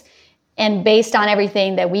rise? And based on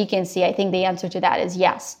everything that we can see, I think the answer to that is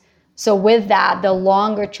yes. So with that, the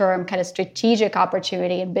longer term kind of strategic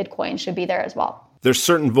opportunity in Bitcoin should be there as well. There's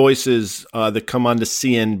certain voices that come onto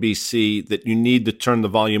CNBC that you need to turn the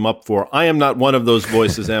volume up for. I am not one of those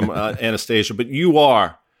voices, Anastasia, but you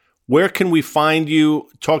are. Where can we find you?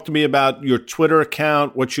 Talk to me about your Twitter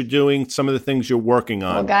account, what you're doing, some of the things you're working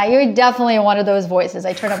on. Well, Guy, you're definitely one of those voices.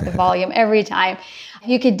 I turn up the volume every time.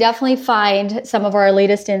 You could definitely find some of our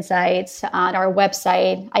latest insights on our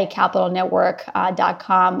website,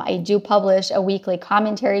 iCapitalNetwork.com. I do publish a weekly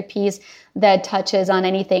commentary piece that touches on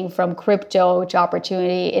anything from crypto to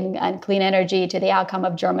opportunity in clean energy to the outcome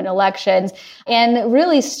of German elections, and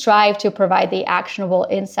really strive to provide the actionable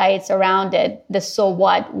insights around it. The so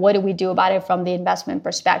what do we do about it from the investment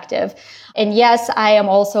perspective? And yes, I am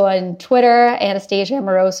also on Twitter, Anastasia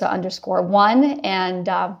Amoroso _1, and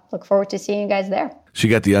look forward to seeing you guys there. She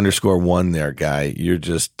got the _1 there, Guy. You're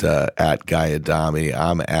just at Guy Adami.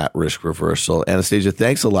 I'm at Risk Reversal. Anastasia,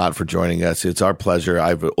 thanks a lot for joining us. It's our pleasure.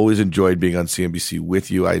 I've always enjoyed being on CNBC with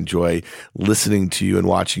you. I enjoy listening to you and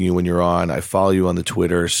watching you when you're on. I follow you on the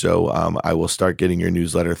Twitter, so I will start getting your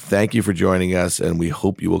newsletter. Thank you for joining us, and we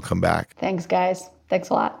hope you will come back. Thanks, guys. Thanks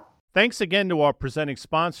a lot. Thanks again to our presenting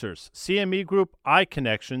sponsors, CME Group,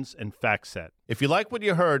 iConnections, and FactSet. If you like what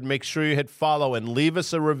you heard, make sure you hit follow and leave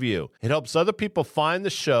us a review. It helps other people find the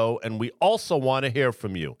show, and we also want to hear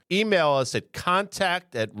from you. Email us at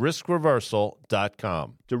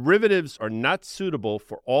contact@riskreversal.com. Derivatives are not suitable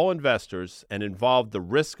for all investors and involve the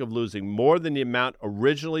risk of losing more than the amount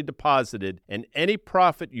originally deposited and any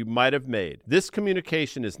profit you might have made. This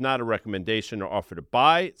communication is not a recommendation or offer to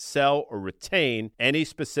buy, sell, or retain any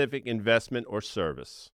specific investment or service.